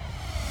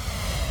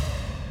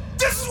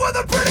 This is where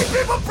the pretty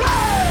people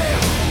play.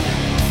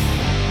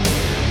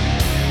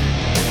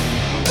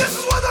 This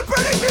is where the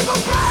pretty people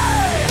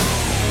play.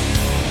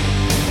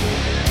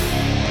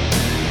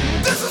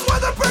 This is where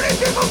the pretty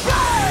people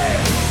play.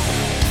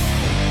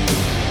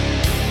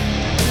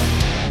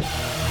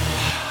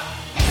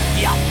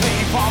 You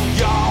people,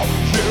 you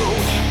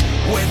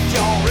with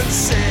your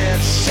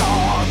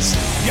incisions,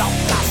 your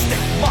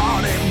plastic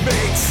money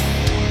makes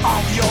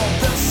of your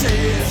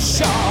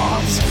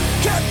decisions.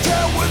 Can't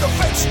tell where the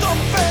fake stuff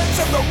ends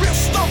and the real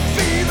stuff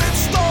even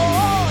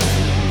starts.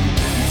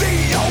 The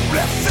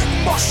only thing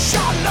more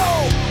shallow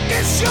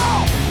is your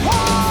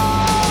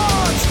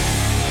heart.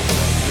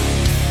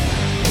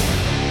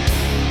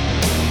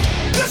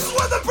 This is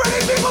where the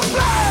pretty people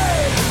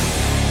play.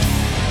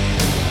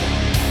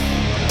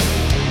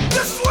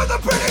 This is where the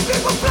pretty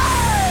people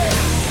play.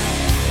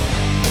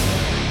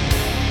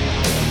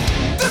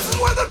 This is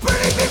where the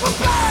pretty people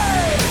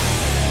play.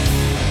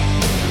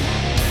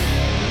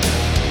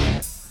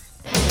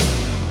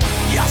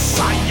 Your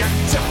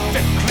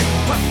scientifically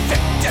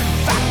perfect and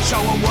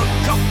factual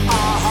work of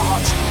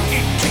art,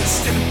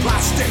 encased in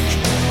plastic,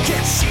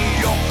 can't see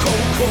your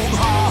cold, cold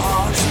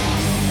heart.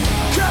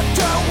 Can't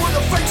tell where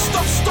the fake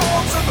stuff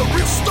starts and the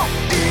real stuff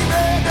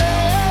even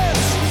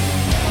ends.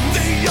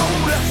 The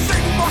only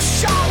thing more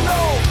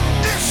shallow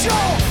is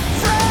your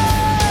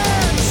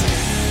friends.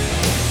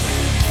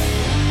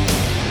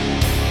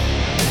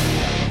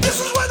 This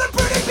is where the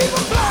pretty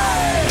people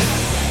play.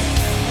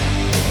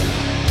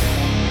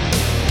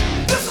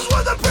 This is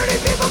where the pretty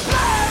people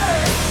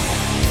play.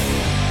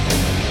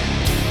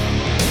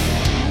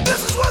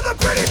 This is where the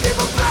pretty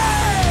people play.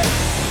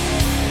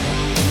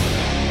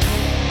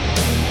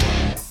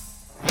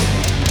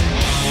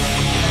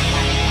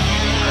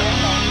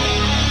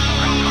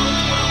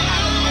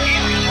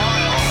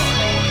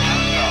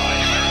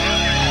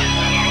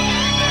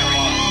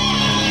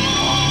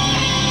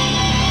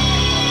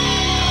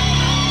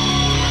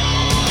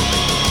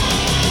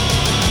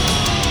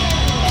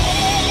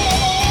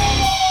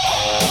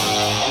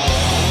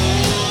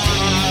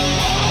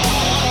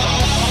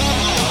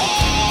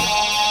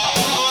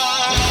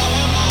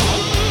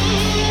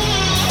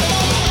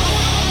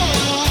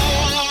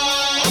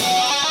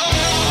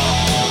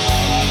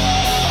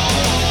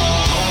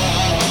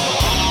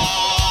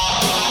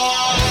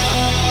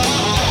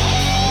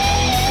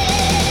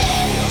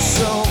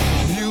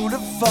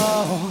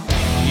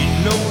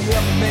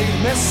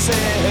 me sick.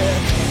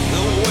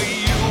 The way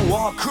you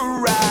walk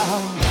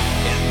around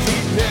and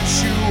think that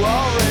you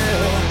are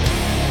real.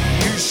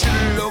 You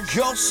should look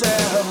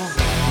yourself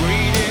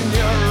right in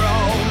your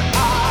own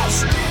eyes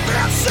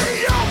and see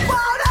your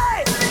body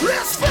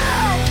is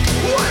filled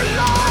with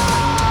lies.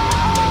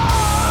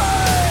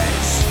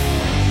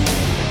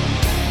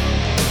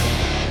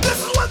 This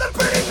is what the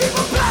pretty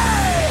people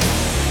play.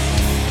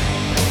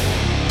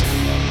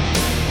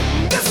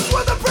 This is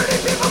what the pretty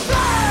people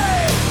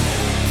play.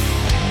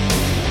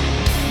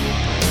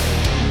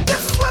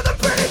 This is what the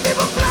pretty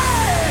people play.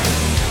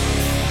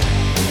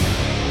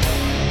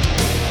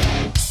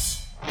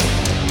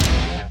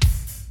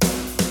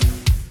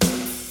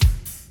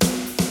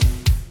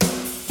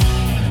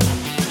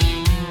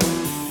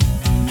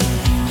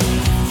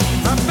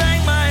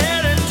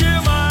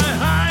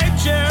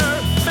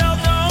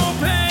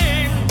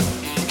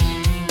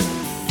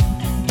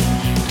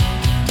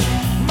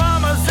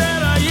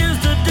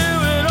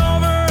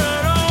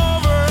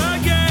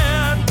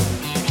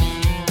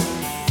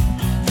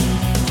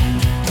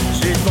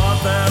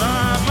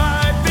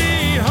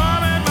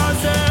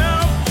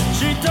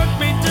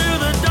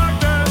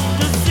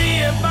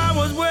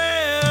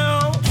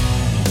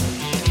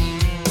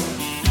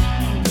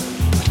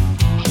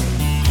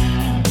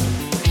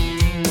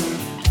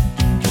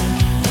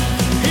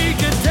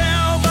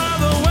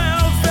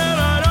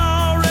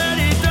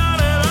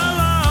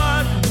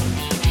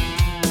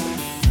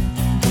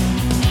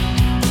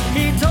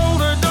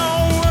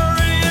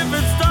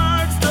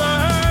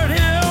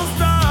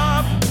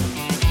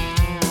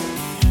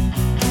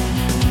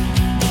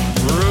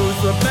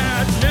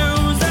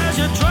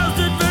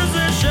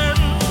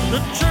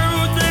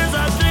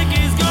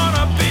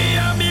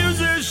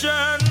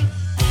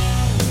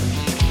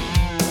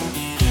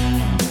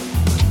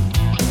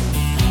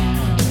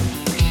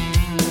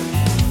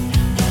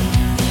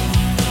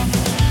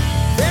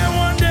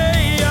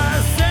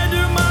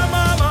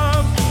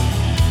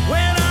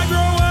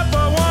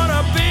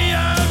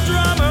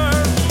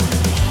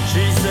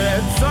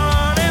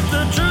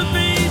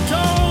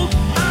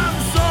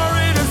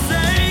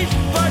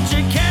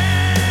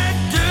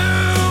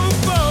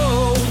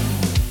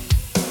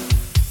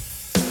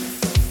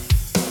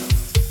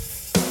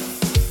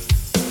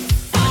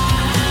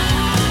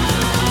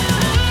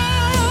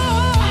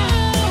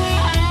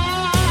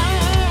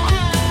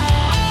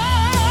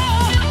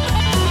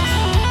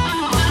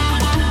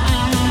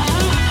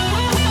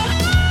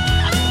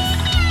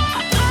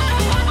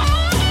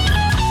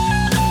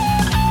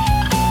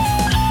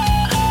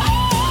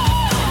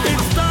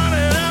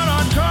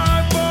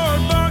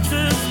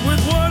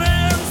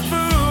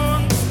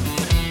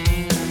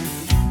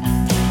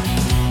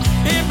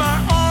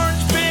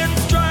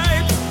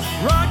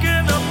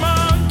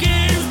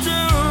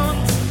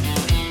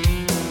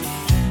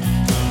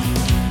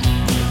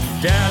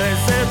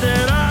 said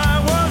that I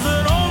was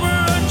an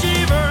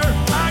overachiever.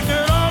 I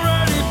could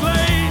already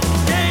play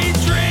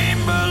Daydream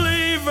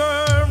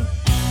Believer.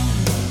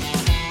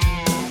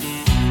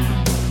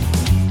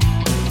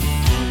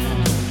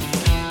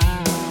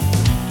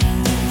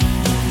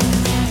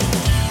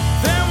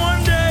 Then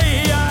one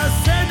day I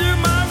said to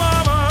my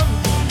mama,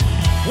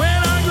 when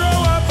I grow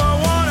up I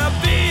wanna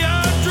be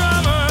a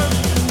drummer.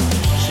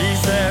 She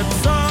said,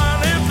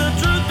 son, if the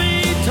truth be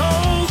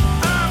told,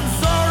 I'm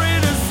sorry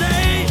to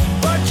say,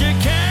 but you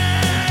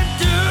can't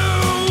do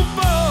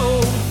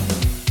both.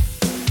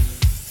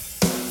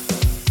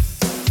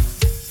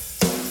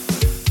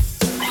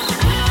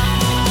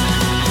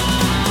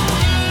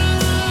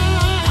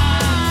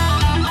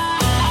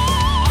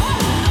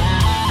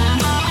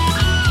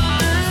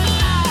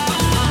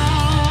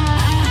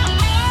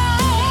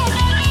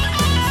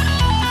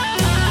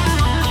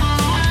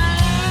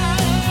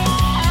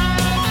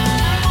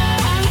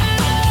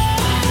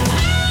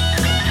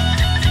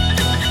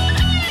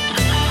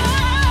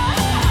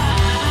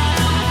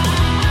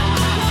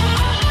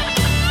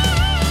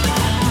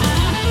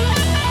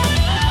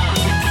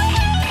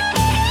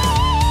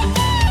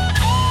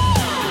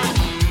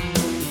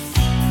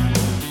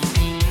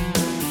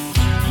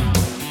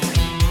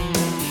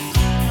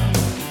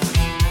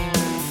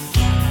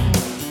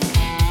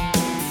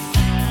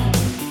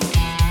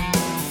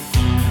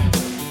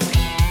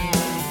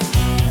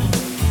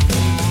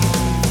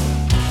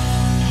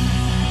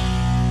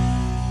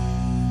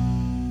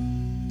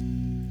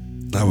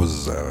 That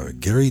was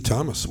Gary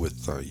Thomas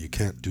with You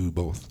Can't Do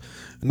Both.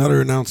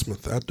 Another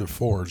announcement at the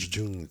Forge,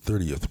 June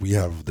 30th. We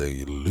have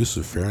the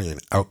Luciferian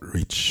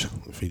Outreach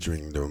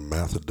featuring the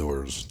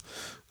Matadors.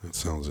 That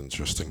sounds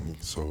interesting.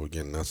 So,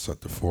 again, that's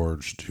at the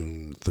Forge,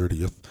 June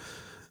 30th.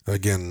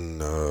 Again,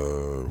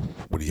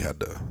 what he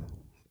had,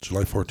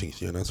 July 14th.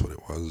 Yeah, that's what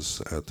it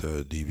was at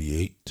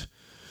DV8.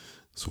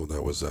 So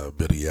that was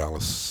Betty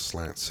Alice,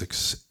 Slant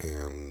 6,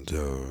 and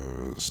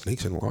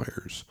Snakes and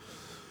Wires.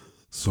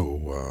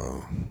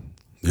 So,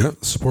 yeah,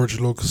 support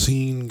your local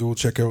scene. Go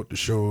check out the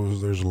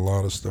shows. There's a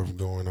lot of stuff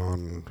going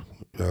on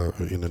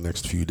in the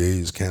next few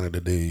days.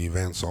 Canada Day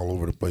events all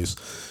over the place.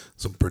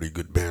 Some pretty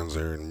good bands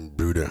there in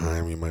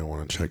Bruderheim. You might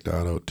want to check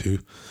that out too.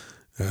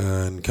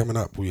 And coming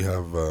up, we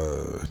have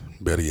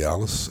Betty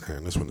Alice,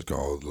 and this one's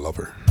called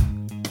Lover.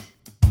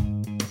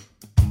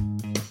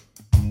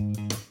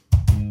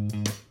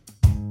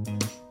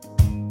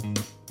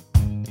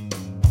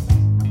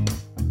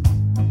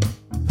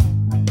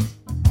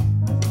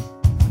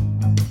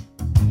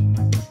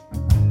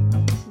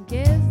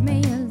 Give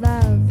me a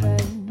lover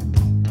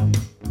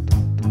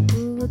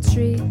who will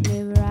treat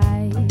me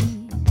right.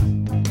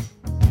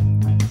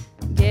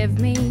 Give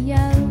me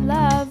a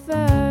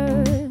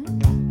lover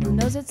who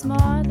knows it's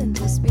more than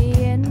just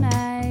being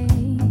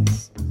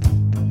nice.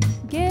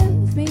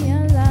 Give me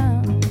a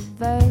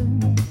lover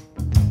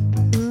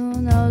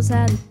who knows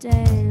how to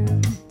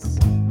dance.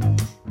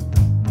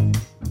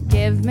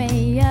 Give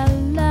me a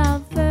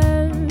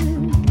lover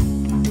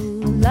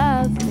who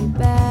loves me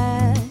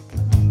back.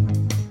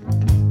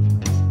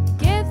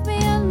 Give me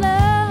a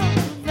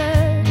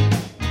lover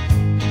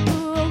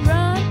who will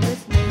run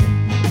with me.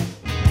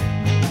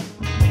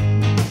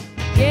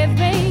 Give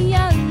me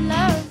a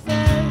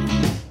lover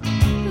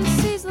who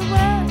sees the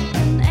world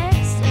in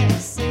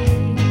ecstasy.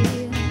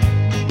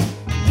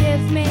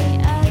 Give me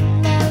a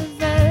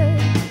lover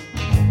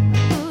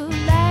who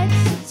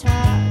likes to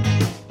talk.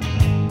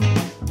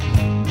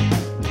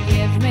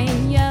 Give me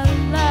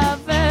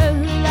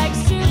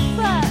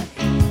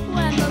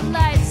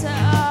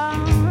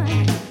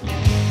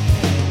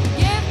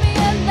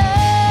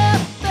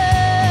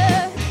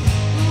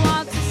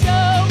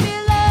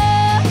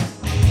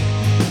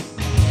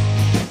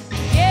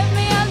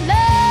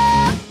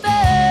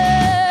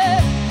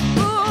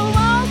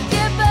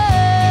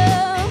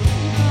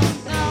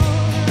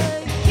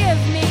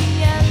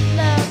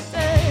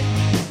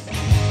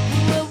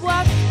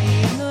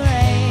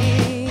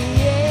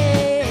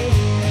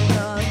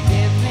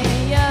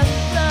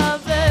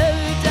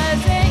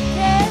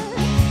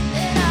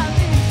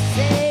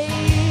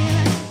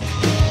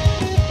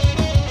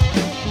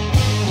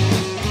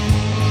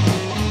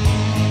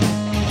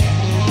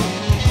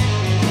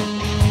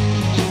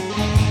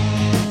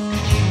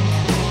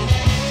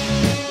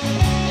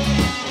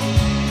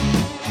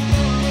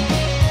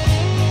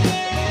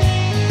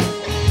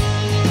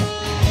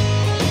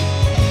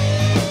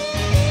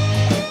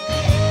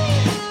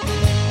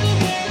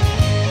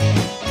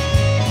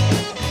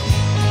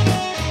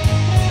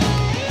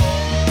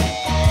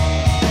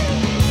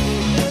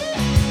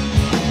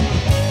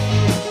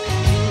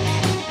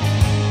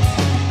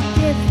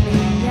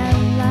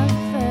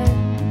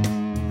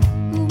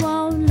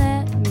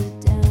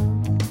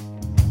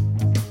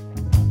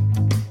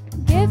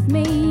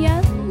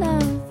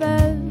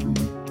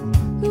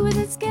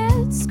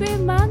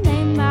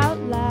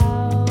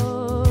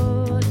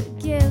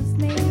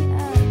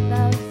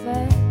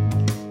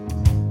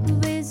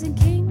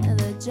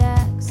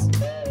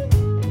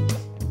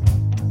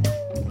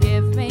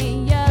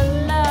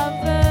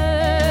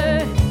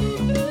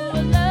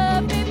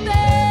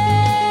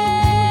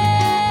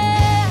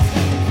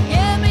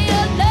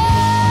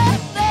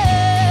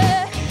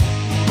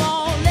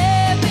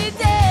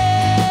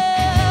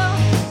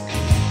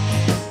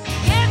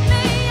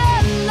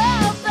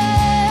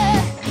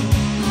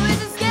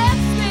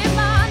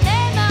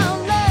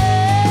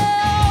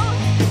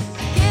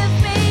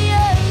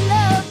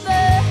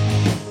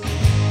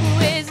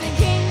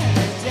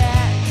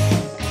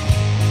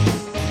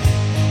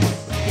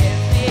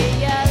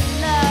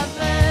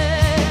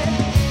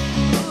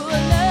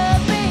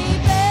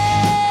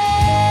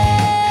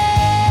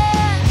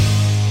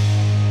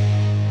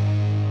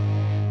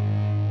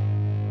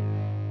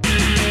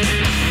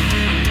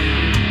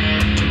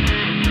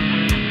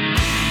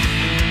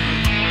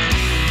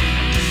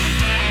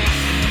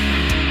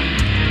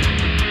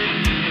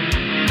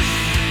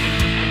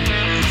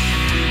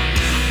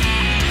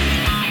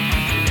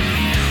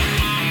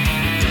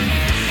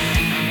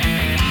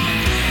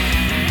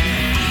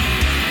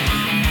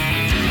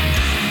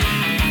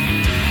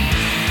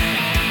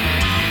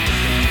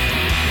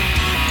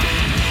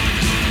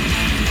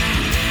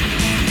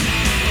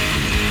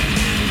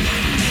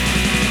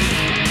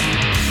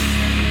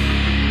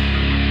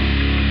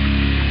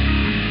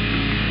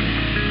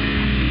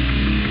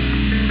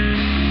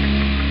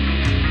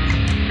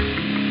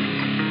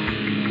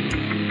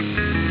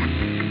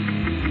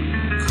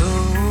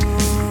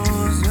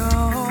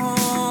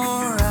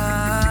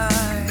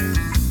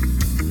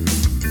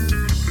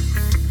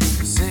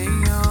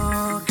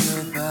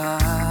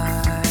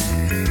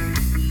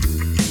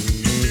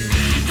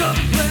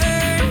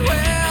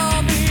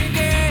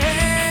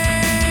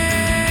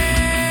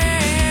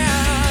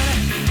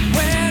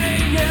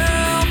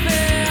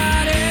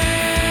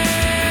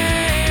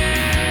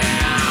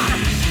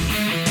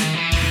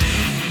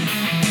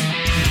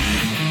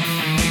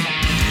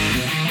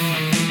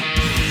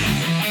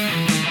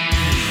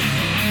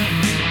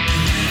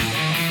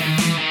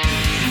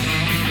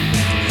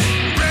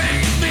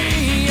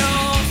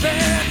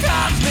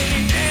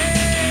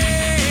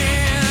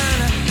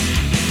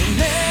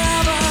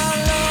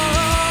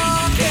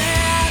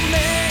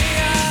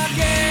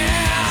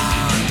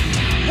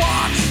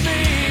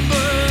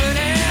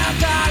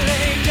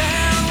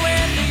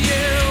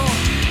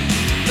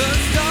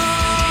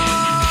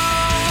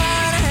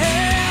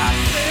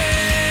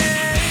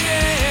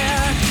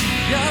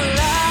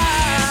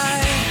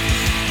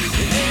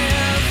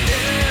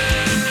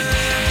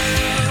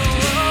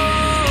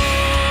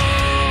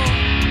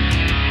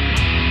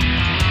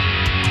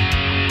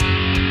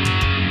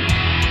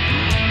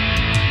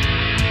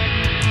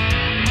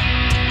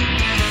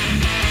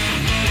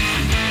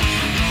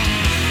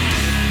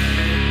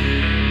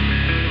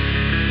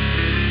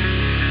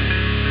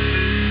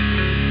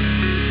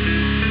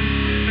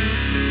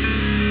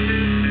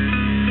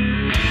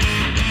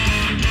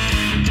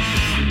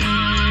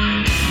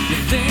You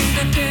think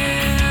that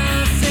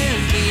this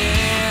is the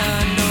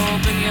end?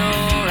 Open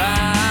your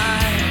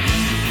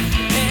eyes.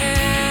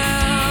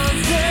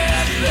 Is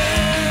it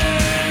this?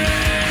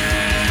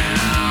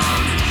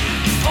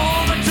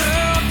 All the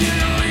truth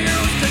you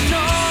used to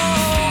know.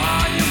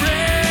 Are you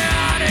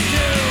ready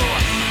to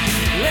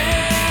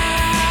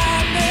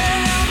let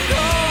them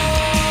go?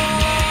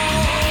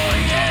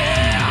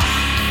 Yeah.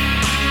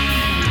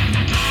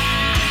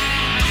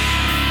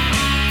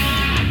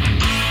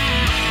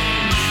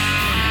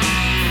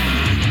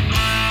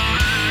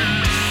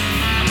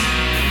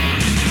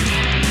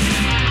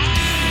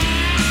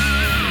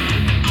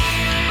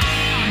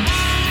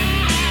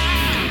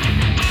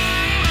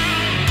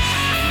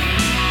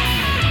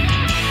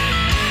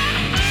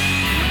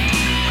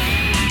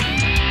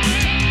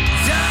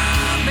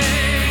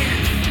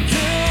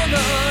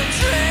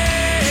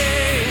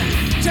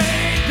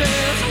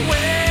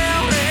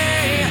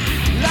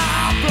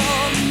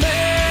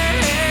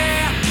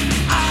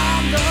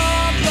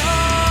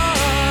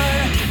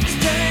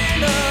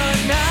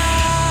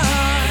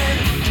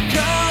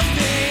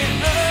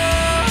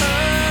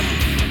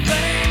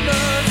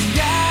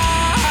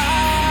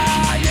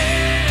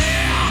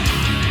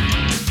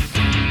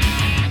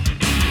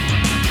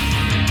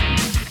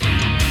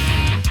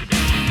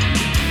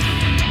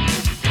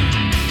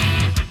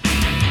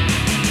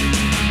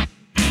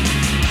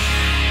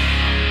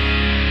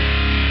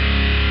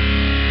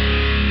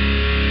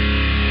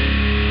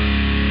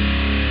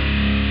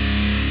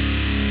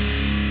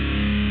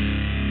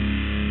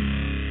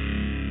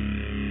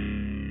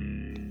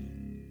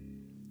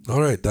 All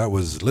right, that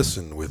was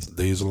Listen with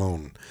Days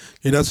Alone.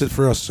 Hey, that's it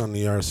for us on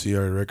the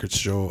RCR Records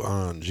Show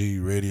on G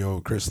Radio.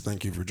 Chris,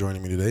 thank you for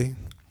joining me today.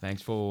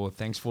 Thanks for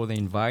the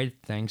invite.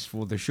 Thanks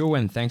for the show,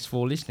 and thanks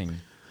for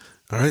listening.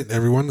 All right,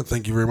 everyone,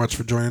 thank you very much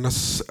for joining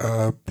us.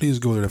 Please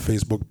go to the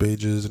Facebook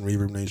pages and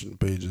Reverb Nation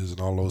pages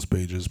and all those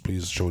pages.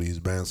 Please show these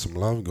bands some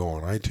love. Go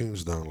on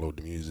iTunes, download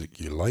the music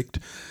you liked,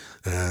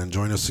 and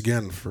join us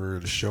again for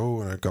the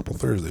show in a couple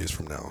Thursdays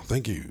from now.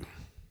 Thank you.